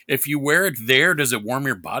that, if you wear it there, does it warm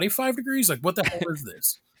your body 5 degrees? Like, what the hell is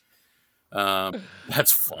this?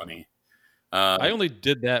 That's funny. I only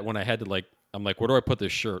did that when I had to like, I'm like, where do I put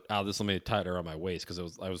this shirt? This let me tie it around my waist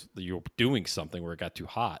because you were doing something where it got too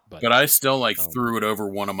hot. But I still threw it over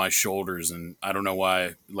one of my shoulders, and I don't know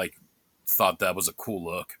why. Like, thought that was a cool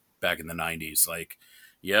look back in the '90s. Like,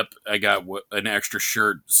 yep, I got an extra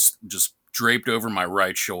shirt just draped over my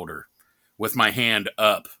right shoulder with my hand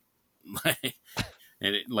up,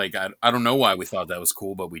 and I don't know why we thought that was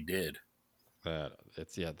cool, but we did.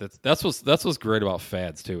 That's what's great about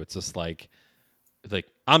fads too. It's just like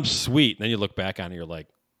I'm sweet, and then you look back on it, you're like,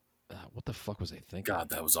 what the fuck was I thinking? God,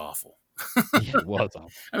 that was awful. Yeah, it was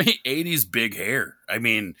awful. I mean, 80s big hair. I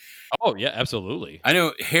mean, oh yeah, absolutely. I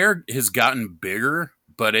know hair has gotten bigger,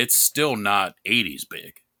 but it's still not 80s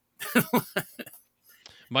big.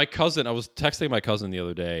 My cousin, I was texting my cousin the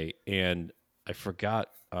other day, and I forgot.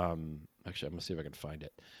 Actually, I'm gonna see if I can find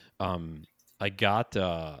it. I got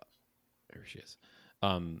there she is.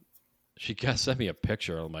 She sent me a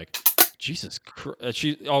picture. I'm like, Jesus Christ.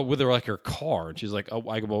 She with her car, and she's like, oh,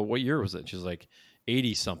 I go, well, what year was it? And she's like,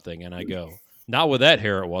 80 something, and I go, not with that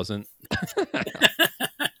hair, it wasn't.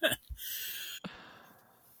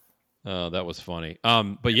 Oh, that was funny.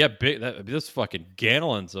 But yeah, this fucking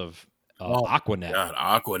gallons of Aquanet. God,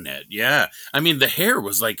 Aquanet. Yeah, I mean the hair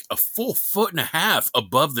was like a full 1.5 feet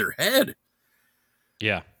above their head.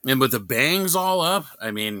 Yeah, and with the bangs all up.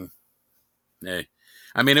 I mean, it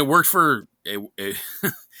worked for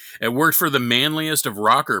it worked for the manliest of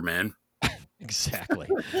rocker men. Exactly.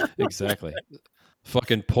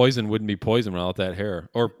 Fucking Poison wouldn't be Poison without that hair,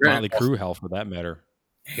 or Motley Crue hell for that matter.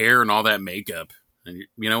 Hair and all that makeup. And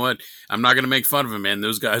you know what? I'm not going to make fun of him, man.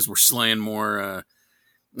 Those guys were slaying more.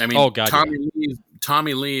 I mean,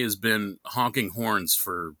 Tommy Lee has been honking horns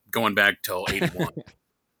for going back till 81.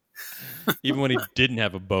 Even when he didn't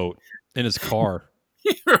have a boat in his car.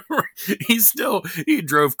 He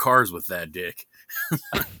drove cars with that dick.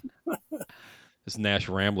 This Nash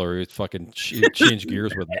Rambler, he fucking changed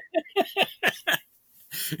gears with it.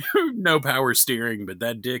 No power steering, but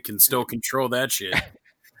that dick can still control that shit.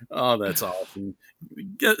 Oh, that's awesome.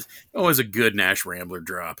 Always a good Nash Rambler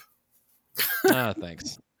drop.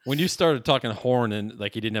 Thanks. When you started talking horn and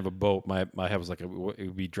like he didn't have a boat, my head was like, it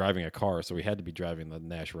would be driving a car, so we had to be driving the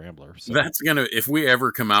Nash Rambler. So. That's if we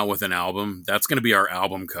ever come out with an album, that's gonna be our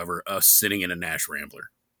album cover, us sitting in a Nash Rambler.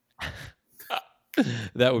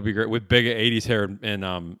 That would be great with big 80s hair and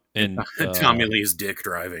Tommy Lee's dick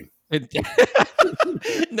driving.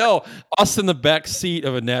 No, us in the back seat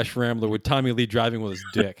of a Nash Rambler with Tommy Lee driving with his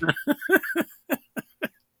dick.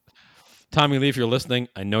 Tommy Lee, if you're listening,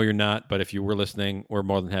 I know you're not, but if you were listening, we're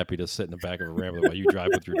more than happy to sit in the back of a Rambler while you drive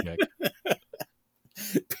with your dick.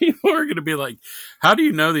 People are going to be like, how do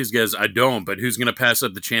you know these guys? I don't, but who's going to pass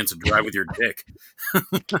up the chance to drive with your dick?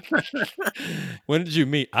 When did you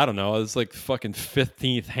meet? I don't know. It was like fucking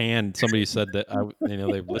 15th hand. Somebody said that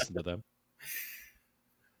they've listened to them.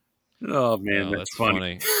 Oh man, that's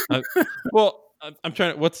funny. Well, I'm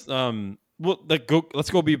trying to. What's let's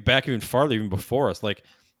go be back even farther, even before us. Like,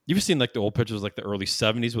 you've seen like the old pictures, like the early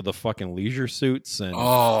 '70s with the fucking leisure suits and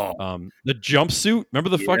the jumpsuit. Remember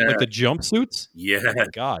the fucking like the jumpsuits? Yeah, oh my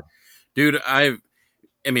God, dude. I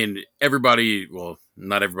mean, everybody. Well,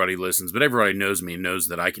 not everybody listens, but everybody knows me. Knows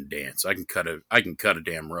that I can dance. I can cut a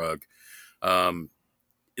damn rug.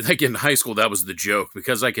 Like in high school, that was the joke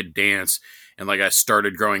because I could dance, and like I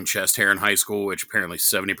started growing chest hair in high school, which apparently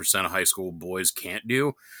 70% of high school boys can't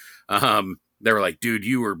do. They were like, dude,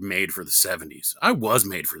 you were made for the 70s. I was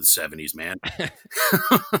made for the 70s, man.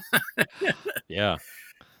 Yeah.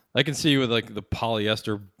 I can see you with like the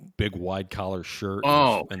polyester big wide collar shirt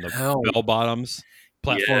and the bell bottoms,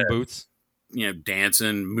 platform boots. You know,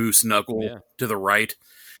 dancing moose knuckle to the right.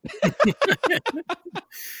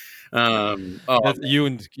 You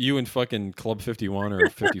and fucking Club 51 or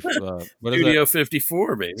 50 what Studio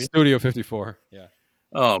 54, baby. Studio 54. Yeah.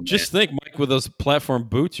 Oh, man. Just think, Mike, with those platform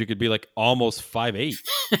boots, you could be like almost 5'8".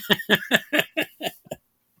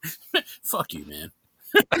 Fuck you, man.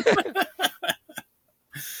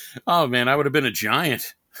 Oh man, I would have been a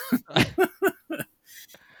giant.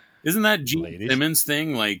 Isn't that Gene Simmons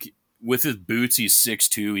thing? Like with his boots, he's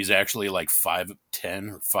 6'2". He's actually like 5'10"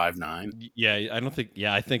 or 5'9".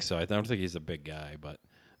 Yeah, I think so. I don't think he's a big guy, but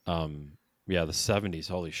yeah, the 70s.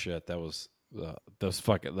 Holy shit, that was those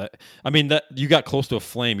fucking. I mean, that you got close to a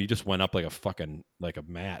flame, you just went up like a fucking like a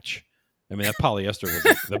match. I mean, that polyester was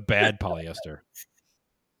like the bad polyester.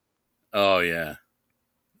 Oh yeah.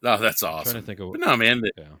 Oh, that's awesome. I'm trying to think of, but no, man,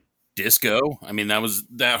 disco. I mean, that was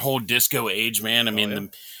that whole disco age, man. I mean,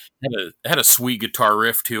 had a sweet guitar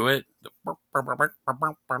riff to it. You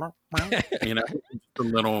know, the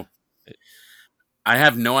little. I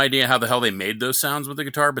have no idea how the hell they made those sounds with the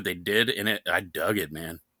guitar, but they did, and I dug it,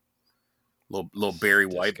 man. Little Barry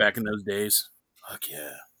White back in those days. Fuck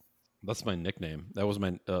yeah. That's my nickname. That was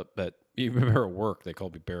my that you remember at work they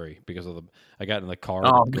called me Barry because of I got in the car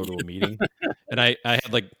to go to a meeting and I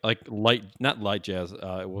had like not light jazz.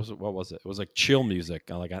 What was it? It was like chill music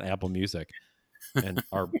like on Apple Music, and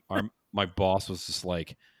my boss was just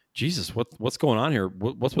like, Jesus, what's going on here?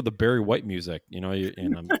 What's with the Barry White music? You know,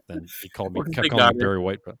 and then he kept calling me Barry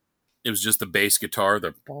White, but it was just the bass guitar.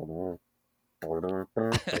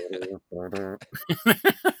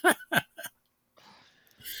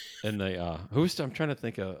 And they I'm trying to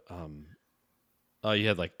think of you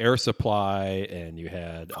had like Air Supply and you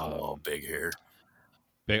had Big Hair.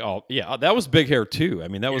 That was Big Hair too. I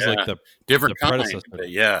mean, that was like the different predecessor.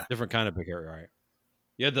 Yeah. Different kind of Big Hair, right?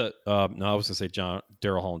 You had the no, I was gonna say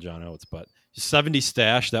Daryl Hall and John Oates, but 70s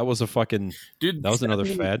stash, that was a fucking dude, that was another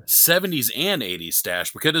fad. 70s and 80s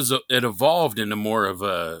stash because it evolved into more of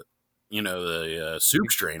a the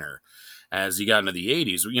soup strainer as you got into the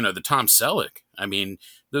 80s, the Tom Selleck. I mean,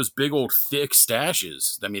 those big old thick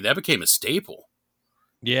stashes. I mean, that became a staple.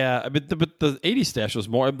 Yeah, but the 80s stash was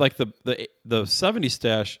more like the 70s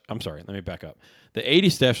stash. I'm sorry, let me back up. The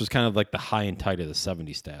 80s stash was kind of like the high and tight of the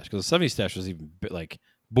 70s stash because the 70s stash was even like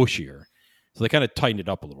bushier, so they kind of tightened it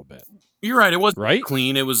up a little bit. You're right. It wasn't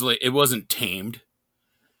clean. It was like it wasn't tamed.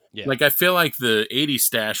 Yeah. Like I feel like the 80s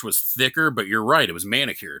stash was thicker, but you're right. It was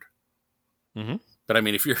manicured. Mm-hmm. But I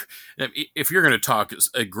mean, if you're going to talk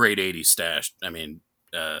a great 80s stash, I mean,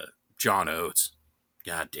 John Oates,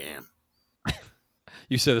 goddamn.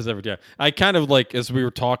 You say this every time. I kind of like, as we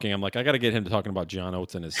were talking, I'm like, I got to get him to talking about John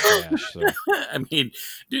Oates and his stash. So. I mean,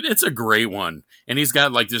 dude, it's a great one. And he's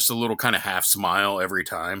got like just a little kind of half smile every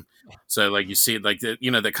time. So like you see like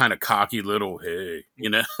the kind of cocky little, hey,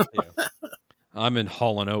 Yeah. I'm in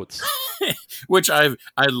Hall & Oates. Which I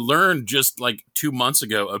learned just like 2 months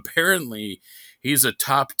ago. Apparently he's a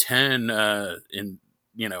top 10 in,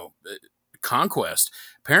 Conquest.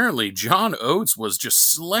 Apparently John Oates was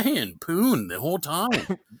just slaying Poon the whole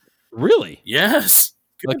time. Really? Yes.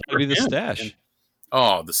 Like maybe the stash.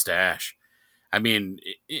 Oh, the stash. I mean,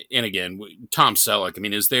 and again, Tom Selleck. I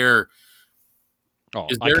mean, is there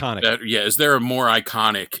iconic? Is there a more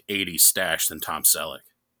iconic 80s stash than Tom Selleck?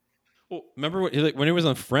 Well, remember when he was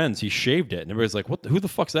on Friends, he shaved it, and everybody's like, "Who the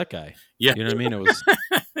fuck's that guy?" Yeah, you know what I mean. It was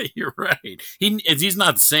You're right. He's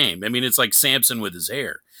not the same. I mean, it's like Samson with his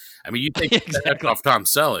hair. I mean, you take the head Exactly. off Tom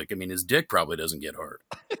Selleck. I mean, his dick probably doesn't get hard.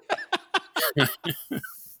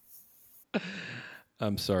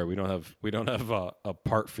 I'm sorry, we don't have a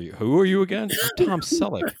part for you. Who are you again? I'm Tom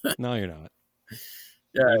Selleck. No, you're not.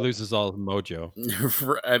 Yeah. He loses all his mojo.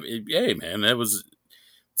 I mean, hey, man, it's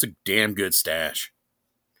a damn good stash.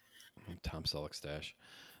 Tom Selleck stash.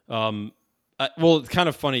 Well, it's kind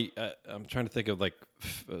of funny. I'm trying to think of like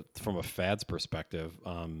from a fads perspective.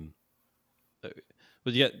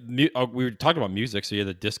 But yeah, we were talking about music, so yeah,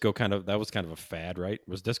 the disco that was kind of a fad, right?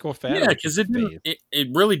 Was disco a fad? Yeah, Or because just a fad? it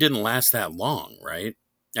really didn't last that long, right?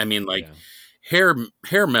 I mean, like Yeah.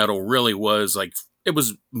 hair metal really was like it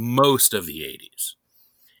was most of the '80s,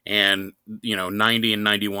 and 90 and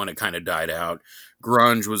 '91 it kind of died out.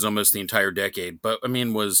 Grunge was almost the entire decade, but I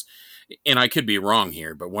mean and I could be wrong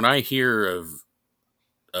here, but when I hear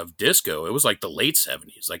of disco, it was like the late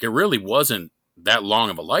 '70s. Like it really wasn't that long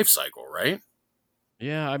of a life cycle, right?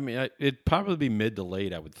 Yeah, I mean, it'd probably be mid to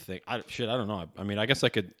late, I would think. I don't know. I mean, I guess I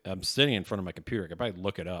could. I'm sitting in front of my computer. I could probably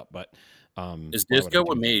look it up, but Is why would I disco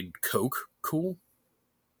what do that? made Coke cool?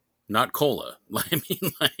 Not cola. I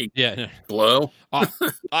mean, like Yeah, blow. uh,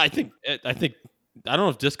 I think I don't know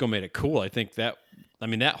if disco made it cool. I think that I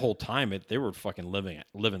mean that whole time they were fucking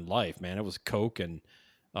living life, man. It was coke and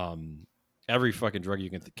um, every fucking drug you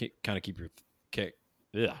can kind of keep your kick.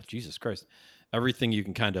 Yeah, Jesus Christ, everything you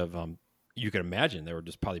can kind of you can imagine they were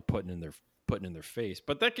just probably putting in their face.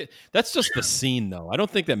 But that's just the scene, though. I don't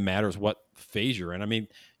think that matters what phase you're in. I mean,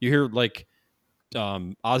 you hear like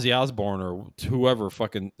Ozzy Osbourne or whoever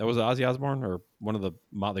fucking that was Ozzy Osbourne or one of the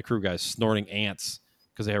Motley Crue guys snorting ants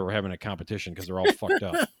because they were having a competition because they're all fucked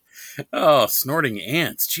up. Oh, snorting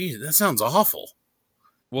ants. Jeez, that sounds awful.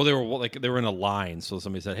 Well, they were in a line, so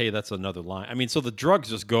somebody said, "Hey, that's another line." I mean, so the drugs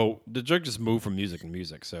just move from music to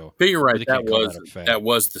music. So But you're you right. really can't call that a fad. That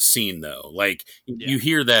was the scene though. Like Yeah, you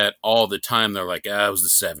hear that all the time. They're like, it was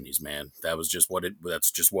the '70s, man. That was just what it. That's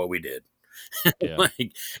just what we did. yeah,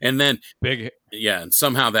 Like, and then big. yeah, and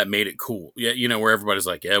somehow that made it cool. Yeah, where everybody's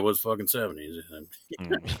like, yeah, it was fucking '70s.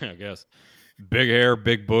 I guess big hair,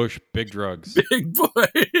 big bush, big drugs. Big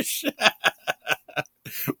Bush.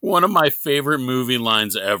 One of my favorite movie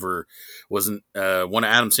lines ever was one of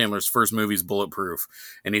Adam Sandler's first movies, Bulletproof.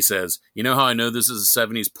 And he says, "You know how I know this is a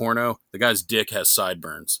 '70s porno? The guy's dick has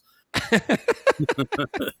sideburns."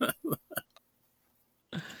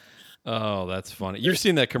 Oh, that's funny. You've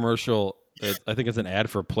seen that commercial? I think it's an ad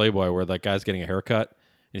for Playboy where that guy's getting a haircut.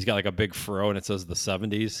 He's got like a big fro and it says the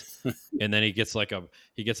 '70s, and then he gets like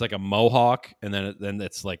a mohawk, and then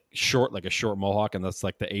it's like a short mohawk, and that's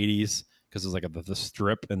like the '80s because it's like the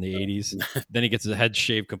strip in the '80s. Then he gets his head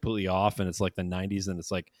shaved completely off, and it's like the '90s, and it's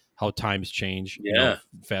like how times change, Yeah.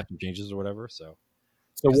 fashion changes or whatever. So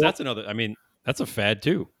So because what? that's another. I mean, that's a fad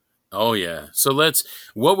too. Oh yeah. So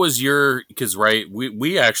what was your, because right,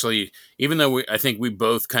 we actually, even though I think we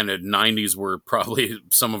both kind of '90s were probably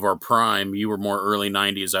some of our prime, you were more early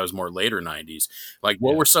 '90s, I was more later '90s. Like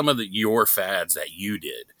what Yeah. were some of your fads that you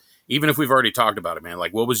did? Even if we've already talked about it, man,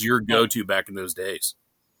 like what was your go-to back in those days?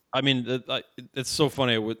 I mean, it's so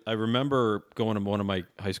funny. I remember going to one of my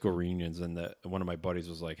high school reunions, and one of my buddies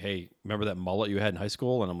was like, "Hey, remember that mullet you had in high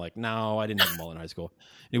school?" And I'm like, "No, I didn't have a mullet in high school."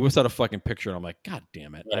 And he whips out a fucking picture, and I'm like, "God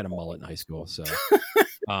damn it, I had a mullet in high school." So,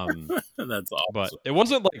 That's but awesome.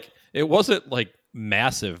 it wasn't like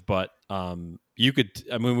massive, but you could.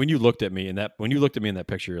 I mean, when you looked at me in that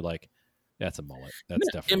picture, you're like, "That's a mullet. That's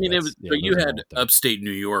I definitely mean, it that's was, yeah." but you There's a had mullet there. upstate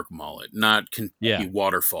New York mullet, not Yeah. Kentucky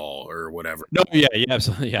waterfall or whatever. No, yeah,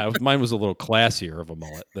 absolutely. Yeah, mine was a little classier of a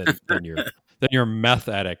mullet than your meth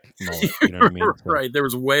addict mullet. You know what I mean? So, Right. There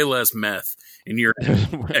was way less meth in your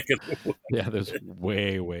neck of the woods. yeah, there's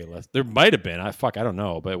way, way less. There might have been. I don't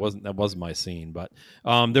know, but that wasn't my scene. But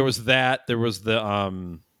there was that. There was the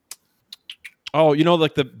oh,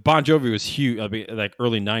 like the Bon Jovi was huge. I mean, like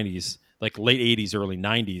early '90s, like late '80s, early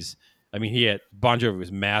 '90s. I mean, Bon Jovi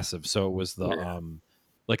was massive. So it was the Yeah.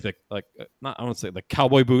 not I don't say like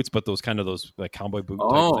cowboy boots, but those like cowboy boot type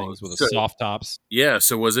Oh, things with the so soft tops. yeah.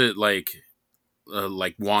 So was it like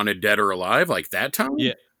Wanted Dead or Alive, like that time?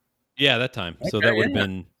 Yeah, yeah, that time. So Okay, that would have yeah.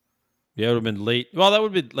 been it would have been late. Well, that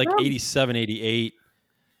would have been like Um, 87, 88.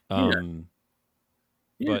 yeah, Um,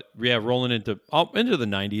 yeah, but yeah, rolling into the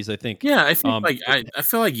 '90s, I think. yeah. I think like It, I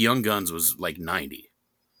feel like Young Guns was like '90.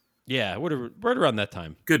 yeah, it would have right around that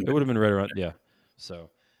time. Good. It would have been right around yeah.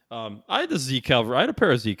 So, I had the Z Calver. I had a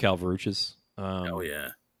pair of Z Calvaruchas. Oh yeah.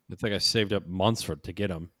 I think I saved up months to get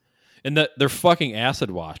them, and they're fucking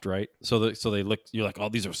acid washed, right? So they look. You're like, oh,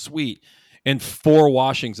 these are sweet, and 4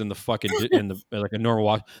 washings in the fucking in the like a normal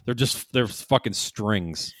wash. They're fucking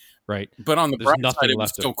strings, right? But on the There's bright side, nothing it was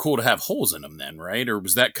left of. still cool to have holes in them then, right? Or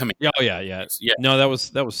was that coming? Yeah, oh yeah, yeah. Yeah, No, that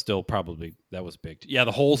was still probably that was big. Yeah,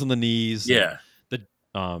 the holes in the knees and yeah. the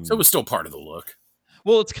So it was still part of the look.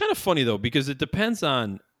 well, it's kind of funny though because it depends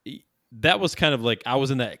on that was kind of like I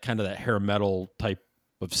was in that kind of that hair metal type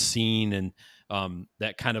of scene and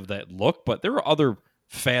that kind of that look, but there were other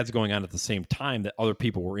fads going on at the same time that other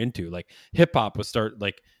people were into. Like hip hop was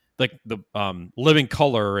like the Living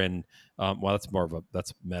Color and well that's more of a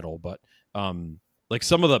that's metal, but like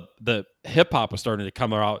some of the hip hop was starting to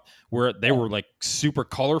come out where they were like super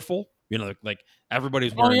colorful, you know, like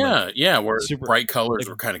everybody's Oh wearing yeah, like yeah. Where super bright colors like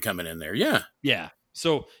were kind of coming in there. Yeah. yeah.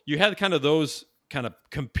 So you had kind of those kind of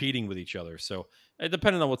competing with each other. So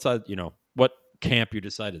depending on what side, you know, what camp you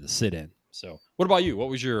decided to sit in. So what about you? What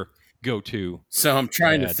was your go-to So I'm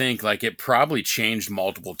trying to fad? think. Like it probably changed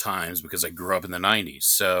multiple times because I grew up in the '90s.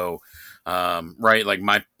 So, right, like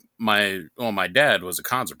my dad was a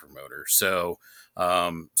concert promoter. So,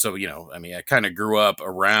 so you know, I mean, I kind of grew up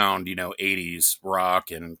around '80s rock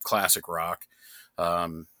and classic rock. So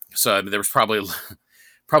I mean, there was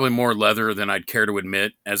probably more leather than I'd care to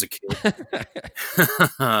admit as a kid.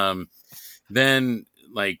 Then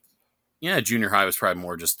like yeah, junior high was probably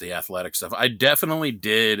more just the athletic stuff. I definitely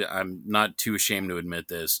did. I'm not too ashamed to admit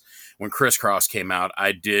this. When Crisscross came out,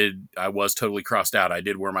 I was totally crossed out. I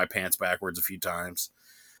did wear my pants backwards a few times.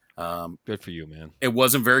 Good for you, man. It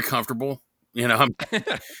wasn't very comfortable.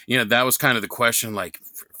 That was kind of the question. Like,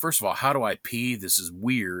 first of all, how do I pee? This is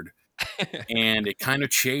weird, and it kind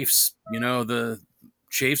of chafes.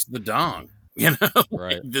 Chafes the dong.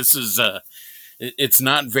 Right. This is it's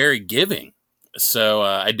not very giving. So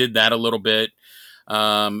I did that a little bit.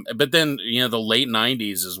 But then, the late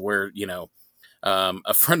 90s is where,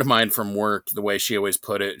 a friend of mine from work, the way she always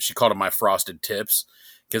put it, she called it my frosted tips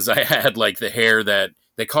because I had like the hair that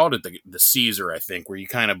they called it the Caesar, I think, where you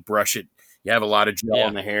kind of brush it. You have a lot of gel Yeah.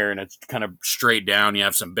 in the hair and it's kind of straight down. You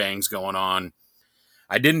have some bangs going on.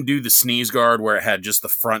 I didn't do the sneeze guard where it had just the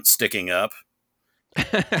front sticking up.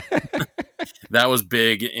 That was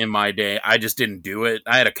big in my day. I just didn't do it.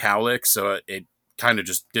 I had a cowlick, so it kind of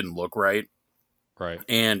just didn't look right. Right.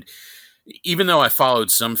 And even though I followed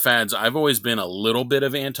some fads, I've always been a little bit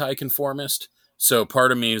of anti-conformist. So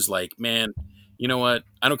part of me is like, man, you know what?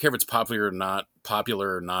 I don't care if it's popular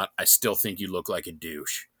or not. I still think you look like a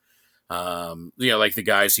douche. Like the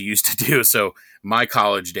guys who used to do. So my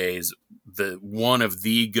college days, one of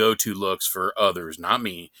the go-to looks for others, not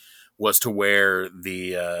me, was to wear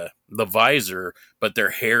the visor, but their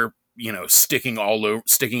hair, sticking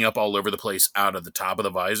up all over the place out of the top of the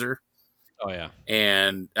visor. Oh yeah.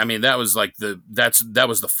 And I mean, that was like that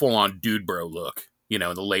was the full on dude bro look, in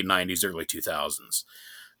the late '90s, early 2000s.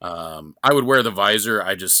 I would wear the visor.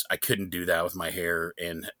 I couldn't do that with my hair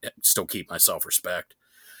and still keep my self respect.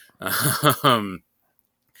 But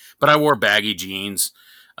I wore baggy jeans.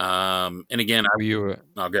 And again, Were you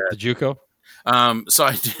I'll go the JUCO? So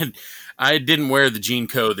I didn't wear the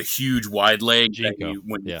JNCO, the huge wide leg. JNCO,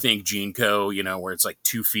 When you yeah. think JNCO, where it's like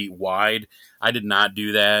 2 feet wide. I did not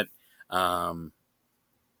do that.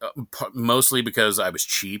 Mostly because I was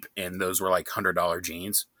cheap and those were like $100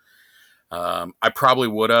 jeans. I probably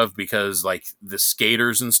would have because like the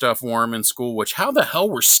skaters and stuff wore them in school, which how the hell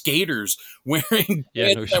were skaters wearing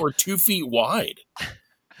pants that were 2 feet wide?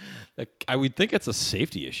 I would think it's a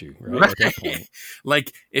safety issue, right? At that point.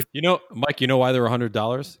 Like if Mike, you know why they were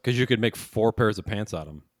 $100? Because you could make 4 pairs of pants out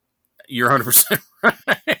of them. You're 100%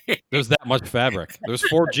 right. There's that much fabric. There's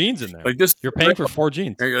 4 jeans in there. Like this, you're paying for 4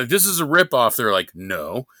 jeans. Like, this is a ripoff. They're like,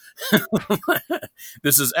 no,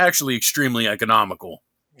 this is actually extremely economical.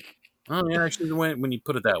 Oh yeah, actually, when you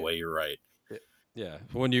put it that way, you're right. Yeah,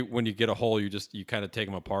 when you get a hole, you kind of take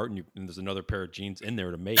them apart, and there's another pair of jeans in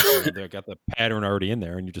there to make. They got the pattern already in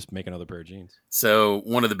there, and you just make another pair of jeans. So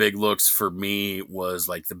one of the big looks for me was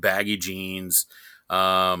like the baggy jeans.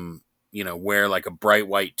 Wear like a bright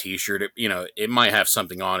white T-shirt. It might have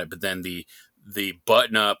something on it, but then the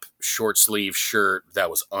button-up short sleeve shirt that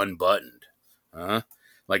was unbuttoned.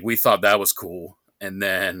 Like we thought that was cool, and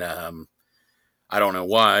then I don't know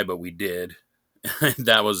why, but we did.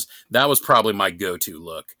 that was probably my go-to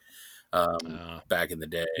look back in the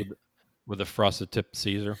day. With a frosted tip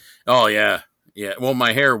Caesar. Oh yeah. Yeah. Well,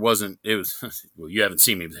 my hair wasn't. It was. Well, you haven't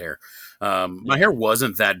seen me with hair. My hair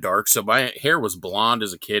wasn't that dark, so my hair was blonde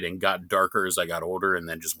as a kid and got darker as I got older, and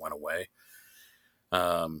then just went away.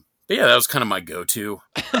 But yeah, that was kind of my go-to.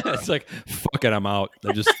 It's like fuck it, I'm out.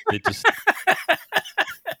 They just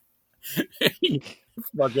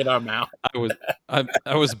Fuck it, I'm out.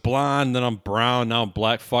 I was blonde, then I'm brown, now I'm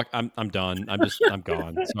black. Fuck, I'm done. I'm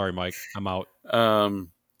gone. Sorry, Mike. I'm out.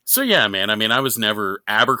 So yeah, man. I mean, I was never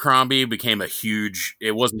Abercrombie became a huge.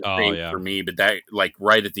 It wasn't a Oh thing yeah. for me, but that like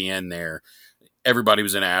right at the end there, everybody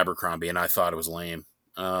was in Abercrombie, and I thought it was lame.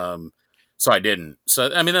 So I didn't.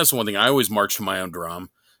 So I mean, that's one thing. I always march to my own drum.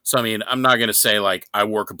 So I mean, I'm not gonna say like I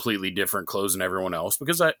wore completely different clothes than everyone else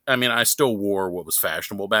because I mean, I still wore what was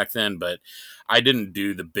fashionable back then, but I didn't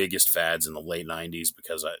do the biggest fads in the late '90s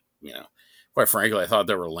because quite frankly, I thought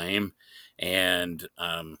they were lame, and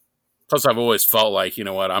plus I've always felt like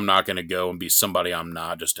what, I'm not gonna go and be somebody I'm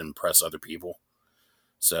not just to impress other people.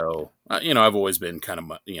 So I've always been kind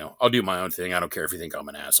of I'll do my own thing. I don't care if you think I'm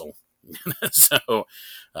an asshole. So,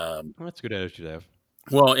 Well, that's a good attitude to have.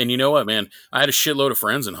 well, and you know what, man? I had a shitload of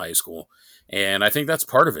friends in high school, and I think that's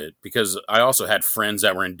part of it because I also had friends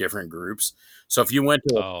that were in different groups. So if you went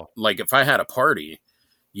to Oh, like if I had a party,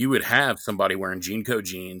 you would have somebody wearing jean coat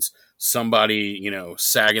jeans, somebody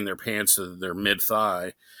sagging their pants to their mid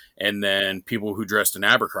thigh, and then people who dressed in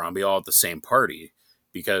Abercrombie all at the same party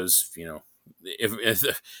because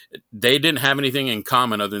if they didn't have anything in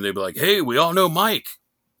common other than they'd be like, hey, we all know Mike.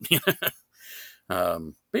 But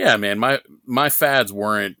yeah, man, my fads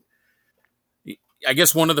weren't. I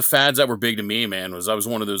guess one of the fads that were big to me, man, was I was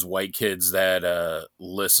one of those white kids that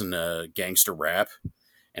listened to gangster rap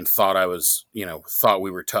and thought I was, thought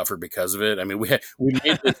we were tougher because of it. I mean, we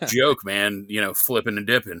made this joke, man, flipping and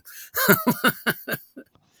dipping.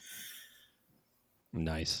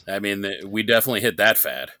 nice. I mean, we definitely hit that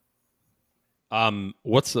fad.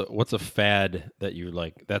 What's a fad that you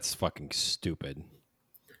like? That's fucking stupid.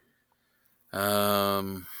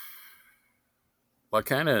 What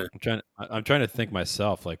kind of? I'm trying to think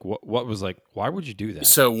myself. Like, what was like? Why would you do that?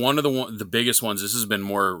 So one of the biggest ones. This has been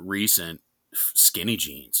more recent. Skinny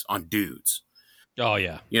jeans on dudes. Oh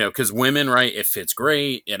yeah. Because women, right? It fits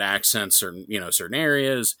great. It accents certain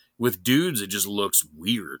areas. With dudes, it just looks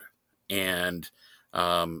weird, and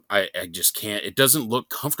I just can't. It doesn't look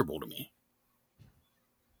comfortable to me.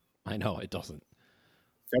 I know it doesn't.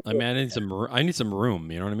 I mean, I need some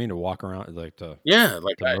room. You know what I mean to walk around, like to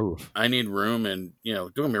move. I need room, and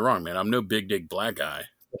don't get me wrong, man. I'm no big dick black guy.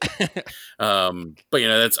 But I'm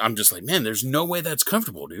just like, man, there's no way that's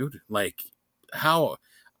comfortable, dude. Like, how?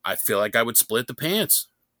 I feel like I would split the pants.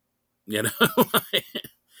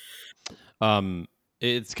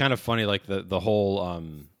 It's kind of funny, like the whole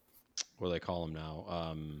what do they call them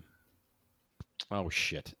now? Oh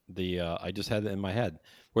shit! I just had it in my head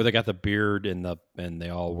where they got the beard and they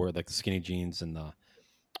all wear like the skinny jeans and the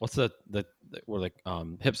what's the we're like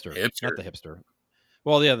hipster, not the hipster.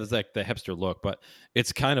 Well, yeah, there's like the hipster look, but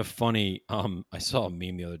it's kind of funny. I saw a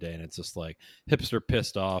meme the other day, and it's just like hipster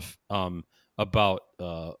pissed off about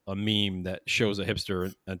a meme that shows a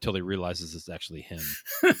hipster until he realizes it's actually him.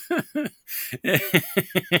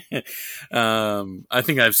 I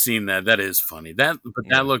think I've seen that. That is funny. That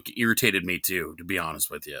look irritated me too, to be honest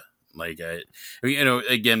with you. Like,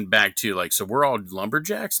 again, back to like, so we're all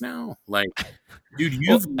lumberjacks now. Like, dude,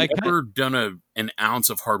 you've never done an ounce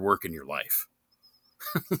of hard work in your life.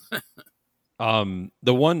 I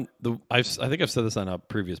think I've said this on a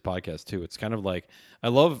previous podcast too. It's kind of like I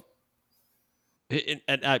love it,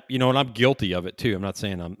 and I'm guilty of it too. I'm not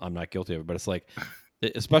saying I'm not guilty of it, but it's like,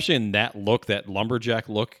 especially in that look, that lumberjack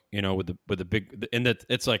look, with the big, and that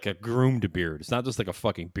it's like a groomed beard. It's not just like a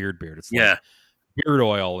fucking beard. It's like beard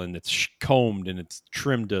oil, and it's combed and it's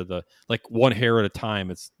trimmed to the like one hair at a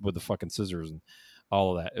time. It's with the fucking scissors and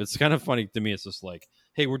all of that. It's kind of funny to me. It's just like,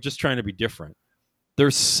 hey, we're just trying to be different.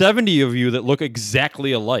 There's 70 of you that look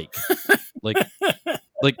exactly alike. Like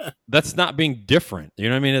that's not being different. You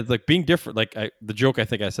know what I mean? It's like being different. Like the joke I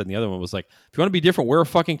think I said in the other one was like, if you want to be different, wear a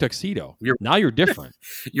fucking tuxedo. Now you're different.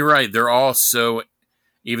 You're right. They're all so,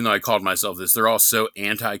 even though I called myself this, they're all so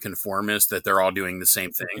anti-conformist that they're all doing the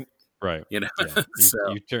same thing. Right. Yeah.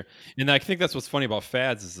 And I think that's what's funny about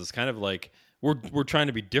fads is it's kind of like we're trying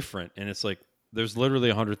to be different, and it's like there's literally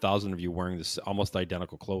 100,000 of you wearing this almost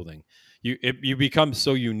identical clothing. You become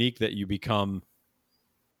so unique that you become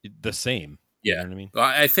the same. Yeah. You know what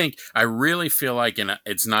I mean? I really feel like, and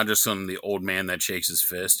it's not just the old man that shakes his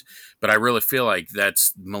fist, but I really feel like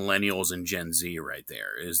that's millennials and Gen Z right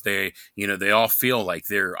there. Is they all feel like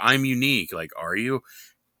I'm unique. Like, are you?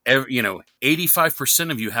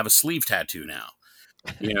 85% of you have a sleeve tattoo now.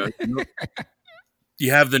 You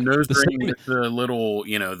have the nose ring with the little,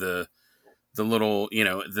 the little,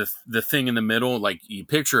 the thing in the middle, like you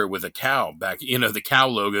picture it with a cow back, the cow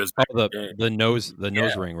logos. The nose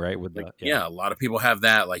ring, right? With a lot of people have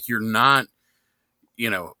that. Like, you're not,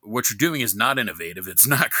 what you're doing is not innovative. It's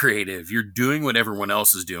not creative. You're doing what everyone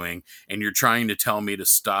else is doing, and you're trying to tell me to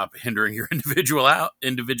stop hindering your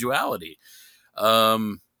individuality.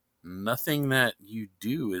 Nothing that you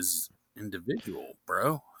do is individual,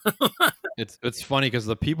 bro. It's funny because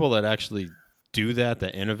the people that actually do that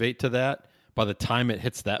innovate to that, by the time it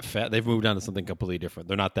hits that fat, they've moved on to something completely different.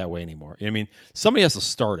 They're not that way anymore. I mean, somebody has to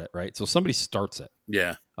start it, right? So somebody starts it.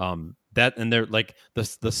 Yeah. That, and they're like the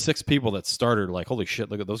 6 people that started, like, holy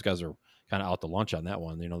shit, look at those guys are kind of out to lunch on that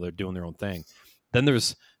one. They're doing their own thing. Then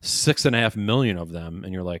there's 6.5 million of them,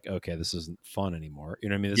 and you're like, okay, this isn't fun anymore. You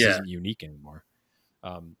know what I mean? This isn't unique anymore.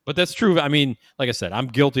 But that's true. I mean, like I said, I'm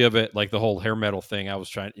guilty of it. Like the whole hair metal thing. I was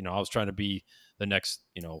trying to be the next,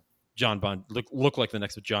 look like the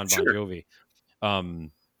next John Bon Jovi.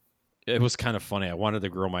 It was kind of funny. I wanted to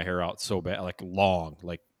grow my hair out so bad, like long,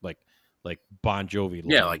 like Bon Jovi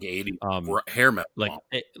long. Yeah, like 80s hair metal long.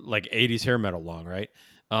 Like 80s hair metal long, right?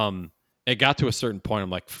 It got to a certain point.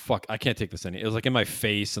 I'm like, fuck, I can't take this anymore. It was like in my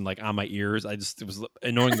face and like on my ears. It was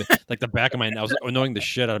annoying. Like the back of my, I was annoying the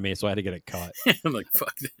shit out of me. So I had to get it cut. I'm like,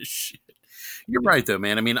 fuck this shit. You're right though,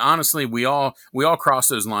 man. I mean, honestly, we all cross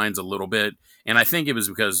those lines a little bit. And I think it was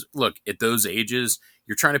because, look, at those ages,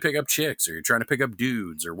 you're trying to pick up chicks or you're trying to pick up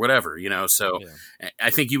dudes or whatever, so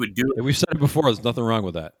I think you would do it. We've said it before. There's nothing wrong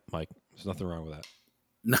with that, Mike. There's nothing wrong with that.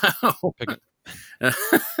 No.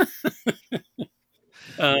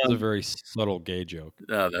 It was a very subtle gay joke.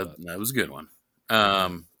 That was a good one.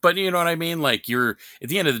 But you know what I mean? Like, you're, at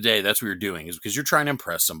the end of the day, that's what you're doing, is because you're trying to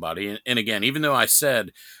impress somebody. And again, even though I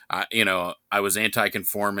said, I was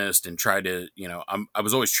anti-conformist and tried to, I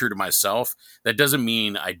was always true to myself. That doesn't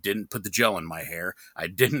mean I didn't put the gel in my hair. I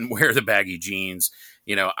didn't wear the baggy jeans.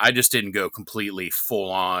 I just didn't go completely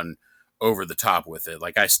full on over the top with it.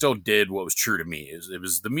 Like, I still did what was true to me. It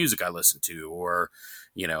was the music I listened to, or,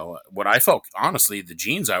 what I felt, honestly, the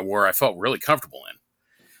jeans I wore, I felt really comfortable in.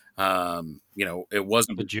 It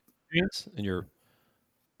wasn't the jeans and your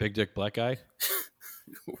big dick black guy.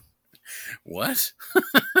 What?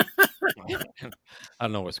 I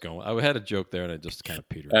don't know what's going on. I had a joke there and it just kind of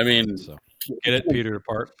petered. I mean, so get it petered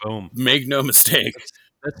apart. Boom. Make no mistake.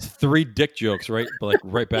 That's 3 dick jokes, right? Like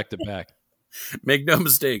right back to back. Make no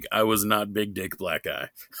mistake. I was not big dick black guy.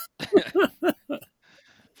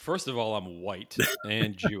 First of all, I'm white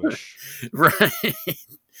and Jewish. Right.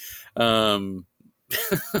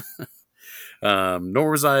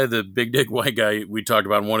 Nor was I the big dick white guy we talked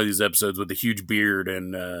about in one of these episodes with the huge beard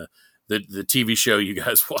and the TV show you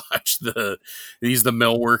guys watch. He's the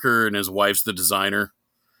mill worker and his wife's the designer.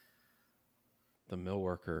 The mill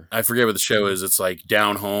worker. I forget what the show is. It's like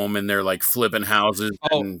Down Home and they're like flipping houses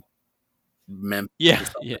in Memphis.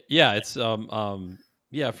 Yeah. It's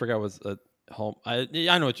I forgot what's home. I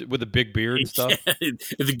know it's with the big beard and stuff.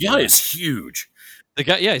 The guy is huge. The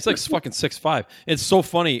guy, he's like fucking 6'5". It's so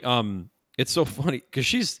funny. It's so funny because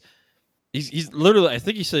he's literally. I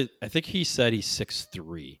think he said he's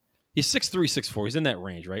 6'3". He's 6'3", 6'4". He's in that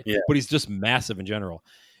range, right? Yeah. But he's just massive in general.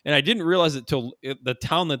 And I didn't realize it till the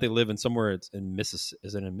town that they live in. Somewhere it's in Mississippi.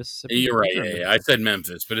 Is it in Mississippi? You're right. Yeah. I said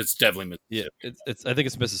Memphis, but it's definitely Mississippi. Yeah, it's. I think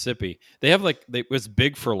it's Mississippi. They have it was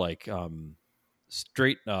big for like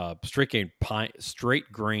straight grain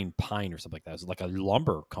pine or something like that. It's like a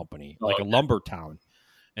lumber company, like a lumber town.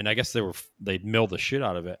 And I guess they'd mill the shit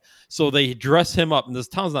out of it. So they dress him up, and this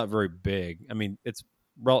town's not very big. I mean, it's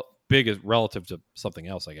big as relative to something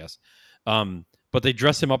else, I guess. But they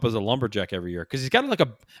dress him up as a lumberjack every year because he's got I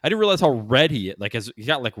didn't realize how red he's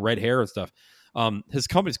got like red hair and stuff. His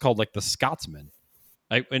company's called like the Scotsman.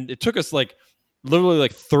 And it took us like literally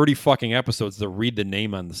like 30 fucking episodes to read the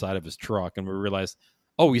name on the side of his truck, and we realized,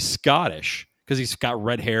 oh, he's Scottish because he's got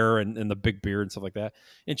red hair and the big beard and stuff like that.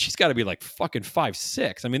 And she's got to be like fucking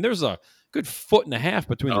 5'6". I mean, there's a good 1.5 foot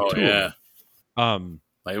between the two. Yeah. I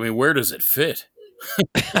mean, where does it fit?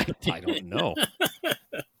 I don't know.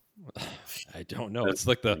 I don't know. It's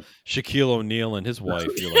like the Shaquille O'Neal and his wife.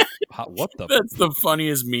 You're like, what the? That's the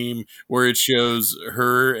funniest meme where it shows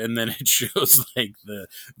her and then it shows like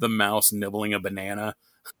the mouse nibbling a banana.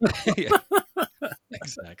 Yeah.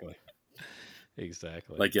 Exactly.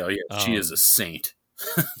 Like, she is a saint.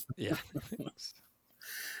 Yeah.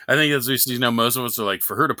 I think that's what most of us are like,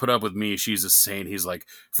 for her to put up with me, she's a saint. He's like,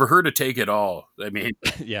 for her to take it all. I mean,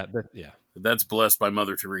 yeah. That's blessed by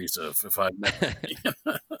Mother Teresa. If I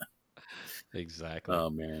Exactly. Oh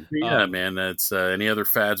man. Yeah, man. That's any other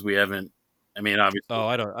fads we haven't. I mean, obviously. Oh,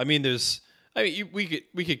 I don't. I mean, there's I mean, we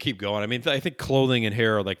could keep going. I mean, I think clothing and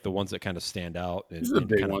hair are like the ones that kind of stand out These in, are the in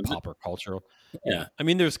big kind of ones. popular culture. Yeah, Yeah. I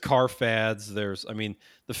mean, there's car fads. I mean,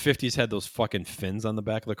 the '50s had those fucking fins on the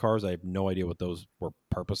back of the cars. I have no idea what those were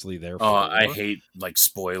purposely there Oh, I for. hate like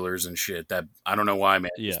spoilers and shit. That I don't know why,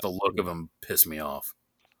 man. Yeah, Just the look of yeah. them piss me off.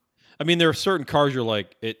 I mean, there are certain cars you're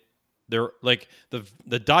like it. They're like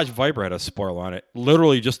the Dodge Viper had a spoiler on it,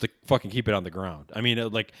 literally just to fucking keep it on the ground. I mean,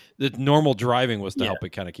 like the normal driving was to Yeah. help it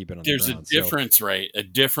kind of keep it on There's the a ground. difference, right? A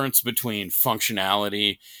difference between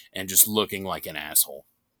functionality and just looking like an asshole.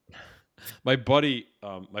 My buddy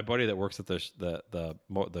that works at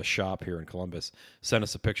the shop here in Columbus sent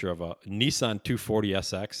us a picture of a Nissan 240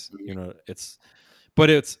 SX. You know,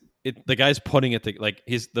 the guy's putting it like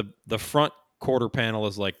the front quarter panel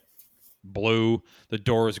is like blue, the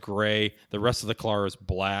door is gray, the rest of the car is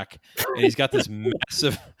black, and he's got this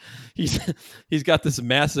massive he's got this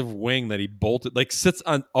massive wing that he bolted, like sits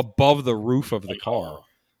on above the roof of the car,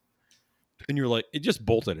 and you're like, it just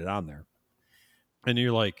bolted it on there, and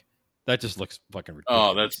you're like, that just looks fucking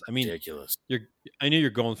ridiculous. Oh, that's I mean, ridiculous. I know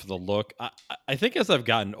you're going for the look. I think as I've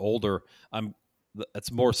gotten older,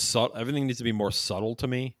 it's more subtle. Everything needs to be more subtle to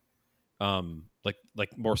me.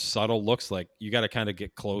 Like more subtle looks. Like you got to kind of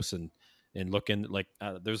get close and look in. Like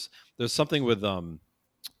there's something with I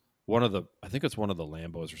think it's one of the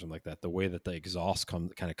Lambos or something like that. The way that the exhaust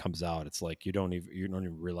kind of comes out, it's like you don't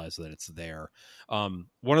even realize that it's there. One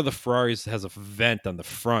of the Ferraris has a vent on the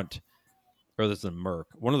front, or there's a Merc.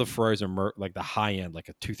 One of the Ferraris are Merc, like the high end, like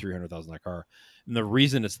a $200,000-300,000 car. And the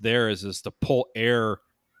reason it's there is to pull air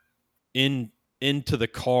into the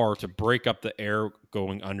car to break up the air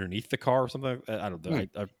going underneath the car or something. I don't know.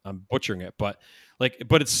 I'm butchering it, but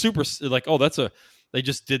it's super like, oh, they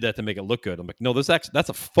just did that to make it look good. I'm like, no, that's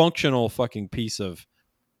a functional fucking piece of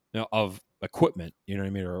equipment, you know what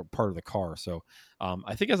I mean, or part of the car. So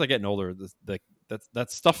I think as I get older,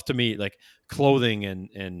 that stuff to me, like clothing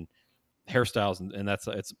and hairstyles and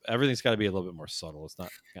it's everything's got to be a little bit more subtle. It's not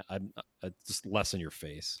just less in your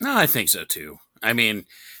face. No, I think so too. I mean,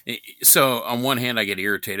 so on one hand, I get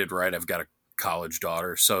irritated, right? I've got a college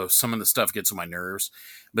daughter, so some of the stuff gets on my nerves.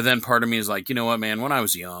 But then part of me is like, you know what, man? When I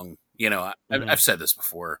was young, I've said this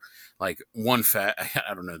before. Like one fad,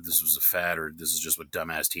 I don't know if this was a fad or this is just what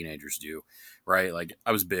dumbass teenagers do, right? Like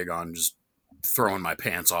I was big on just throwing my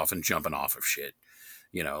pants off and jumping off of shit.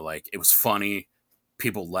 Like it was funny,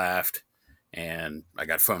 people laughed, and I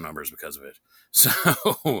got phone numbers because of it.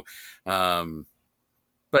 So,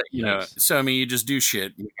 but so I mean, you just do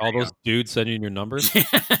shit. All those dudes sending you your numbers.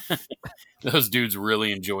 Those dudes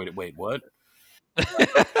really enjoyed it. Wait, what?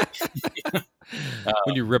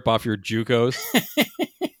 When you rip off your JUCOs.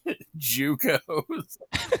 JUCOs.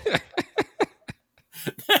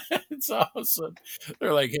 It's awesome.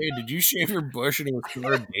 They're like, hey, did you shave your bush and it was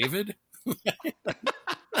for David?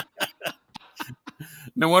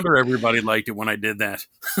 No wonder everybody liked it when I did that.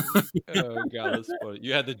 Oh god, that's funny.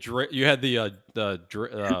 You had they're not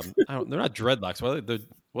dreadlocks.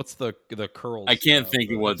 What's the curls? I can't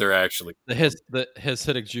think of what they're actually. The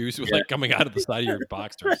Hasidic Jews was like coming out of the side of your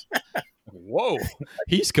boxers. Whoa,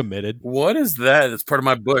 he's committed. What is that? It's part of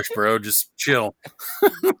my bush, bro. Just chill.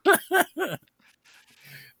 Here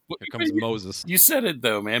comes Moses. You said it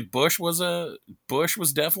though, man. Bush was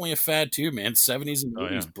definitely a fad too, man. 70s and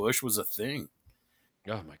 80s, yeah. Bush was a thing.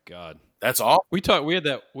 Oh my god, that's all. We had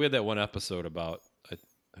that one episode about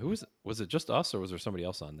who was it just us or was there somebody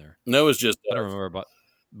else on there? No, it was just I don't remember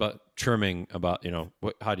about trimming, about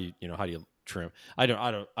how do you trim? I don't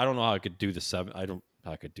know how I could do the 70s.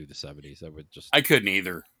 I couldn't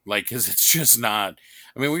either, like, because it's just not.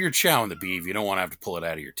 I mean, when you're chowing the beef, you don't want to have to pull it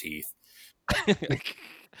out of your teeth.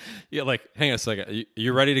 Yeah, like, hang on a second.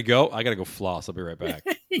 You ready to go? I gotta go floss. I'll be right back.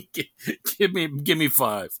 give me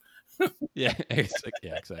 5. Yeah,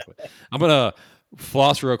 exactly. I'm gonna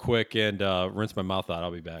floss real quick and rinse my mouth out. I'll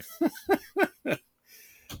be back.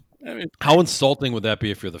 I mean, how insulting would that be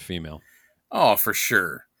if you're the female? Oh, for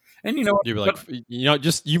sure. And you'd be like, you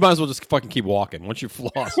might as well just fucking keep walking. Once you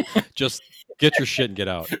floss, just get your shit and get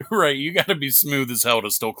out. Right, you got to be smooth as hell to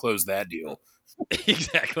still close that deal.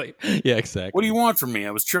 Exactly. Yeah, exactly. What do you want from me?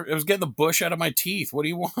 I was getting the bush out of my teeth. What do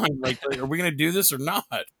you want? Like, are we gonna do this or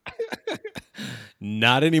not?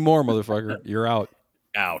 Not anymore, motherfucker. You're out.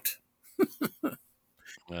 Out.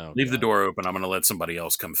 Oh, leave the door open. I'm gonna let somebody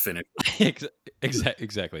else come finish.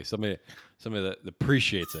 Exactly. Somebody that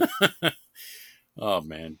appreciates it. Oh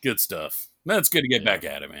man, good stuff. That's good to get back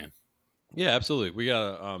at it, man. Yeah, absolutely. We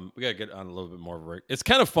gotta get on a little bit more of a break. It's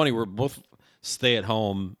kind of funny. We're both stay at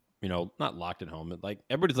home. Not locked at home. Like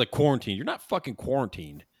everybody's like quarantined. You're not fucking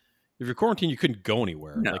quarantined. If you're quarantined, you couldn't go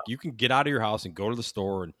anywhere. No. Like you can get out of your house and go to the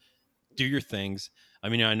store and do your things. I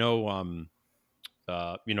mean, I know,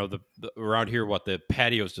 the around here, the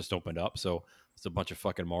patios just opened up, so it's a bunch of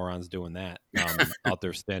fucking morons doing that out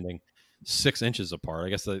there standing 6 inches apart. I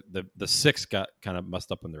guess the six got kind of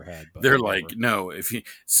messed up in their head, but They're whatever. like, no, if you,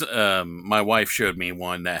 my wife showed me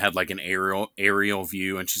one that had like an aerial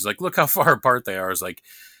view, and she's like, look how far apart they are. I was like,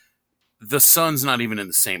 the sun's not even in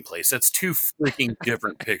the same place. That's two freaking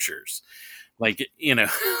different pictures. Like,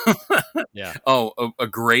 Yeah. Oh, a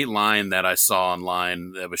great line that I saw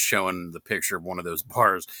online that was showing the picture of one of those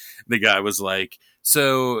bars. The guy was like,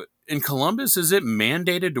 so in Columbus, is it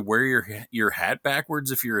mandated to wear your hat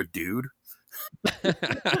backwards if you're a dude?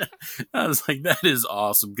 I was like, that is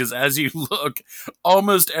awesome, because as you look,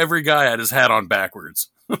 almost every guy had his hat on backwards.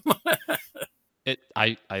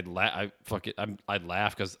 I'd laugh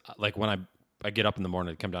because like when I get up in the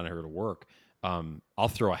morning to come down here to work, I'll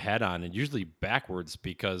throw a hat on, and usually backwards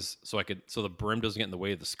because so the brim doesn't get in the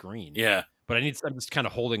way of the screen. Yeah, But I'm just kind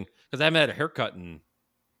of holding because I haven't had a haircut in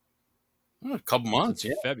a couple months.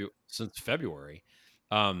 since February.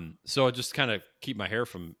 So I just kind of keep my hair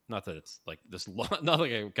from, not that it's like this long, not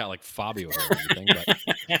like I got like Fabio hair or anything,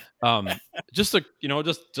 but just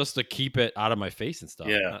to keep it out of my face and stuff.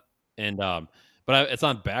 Yeah. But it's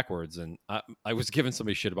on backwards, and I was giving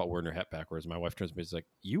somebody shit about wearing their hat backwards. My wife turns to me, she's like,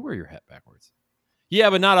 "You wear your hat backwards?" Yeah,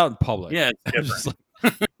 but not out in public. Yeah, it's I'm just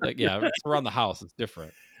yeah, it's around the house. It's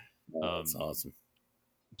different. That's awesome.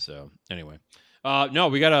 So anyway, no,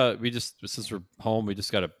 since we're home, we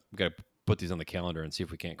gotta put these on the calendar and see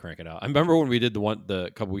if we can't crank it out. I remember when we did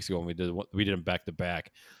the couple weeks ago when we did them back to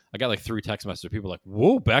back. I got like 3 text messages. People like,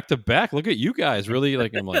 "Whoa, back to back! Look at you guys, really!"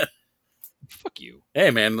 Like, I'm like, "Fuck you."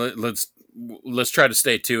 Hey, man, let's try to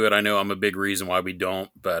stay to it. I know I'm a big reason why we don't,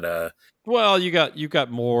 but well, you got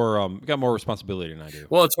more responsibility than I do.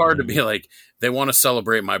 well, it's hard to be like, they want to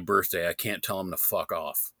celebrate my birthday. I can't tell them to fuck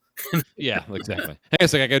off. Yeah, exactly. Hey,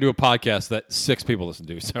 it's like I got to do a podcast that 6 people listen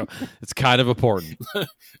to, so it's kind of important.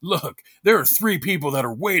 Look, there are 3 people that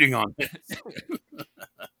are waiting on this.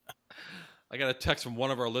 I got a text from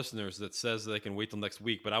one of our listeners that says they can wait till next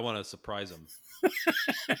week, but I want to surprise them.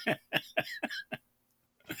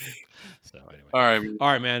 So anyway, all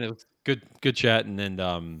right, man. It was good chatting,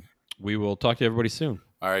 and we will talk to everybody soon.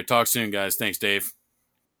 All right, talk soon, guys. Thanks, Dave.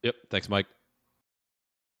 Yep. Thanks, Mike.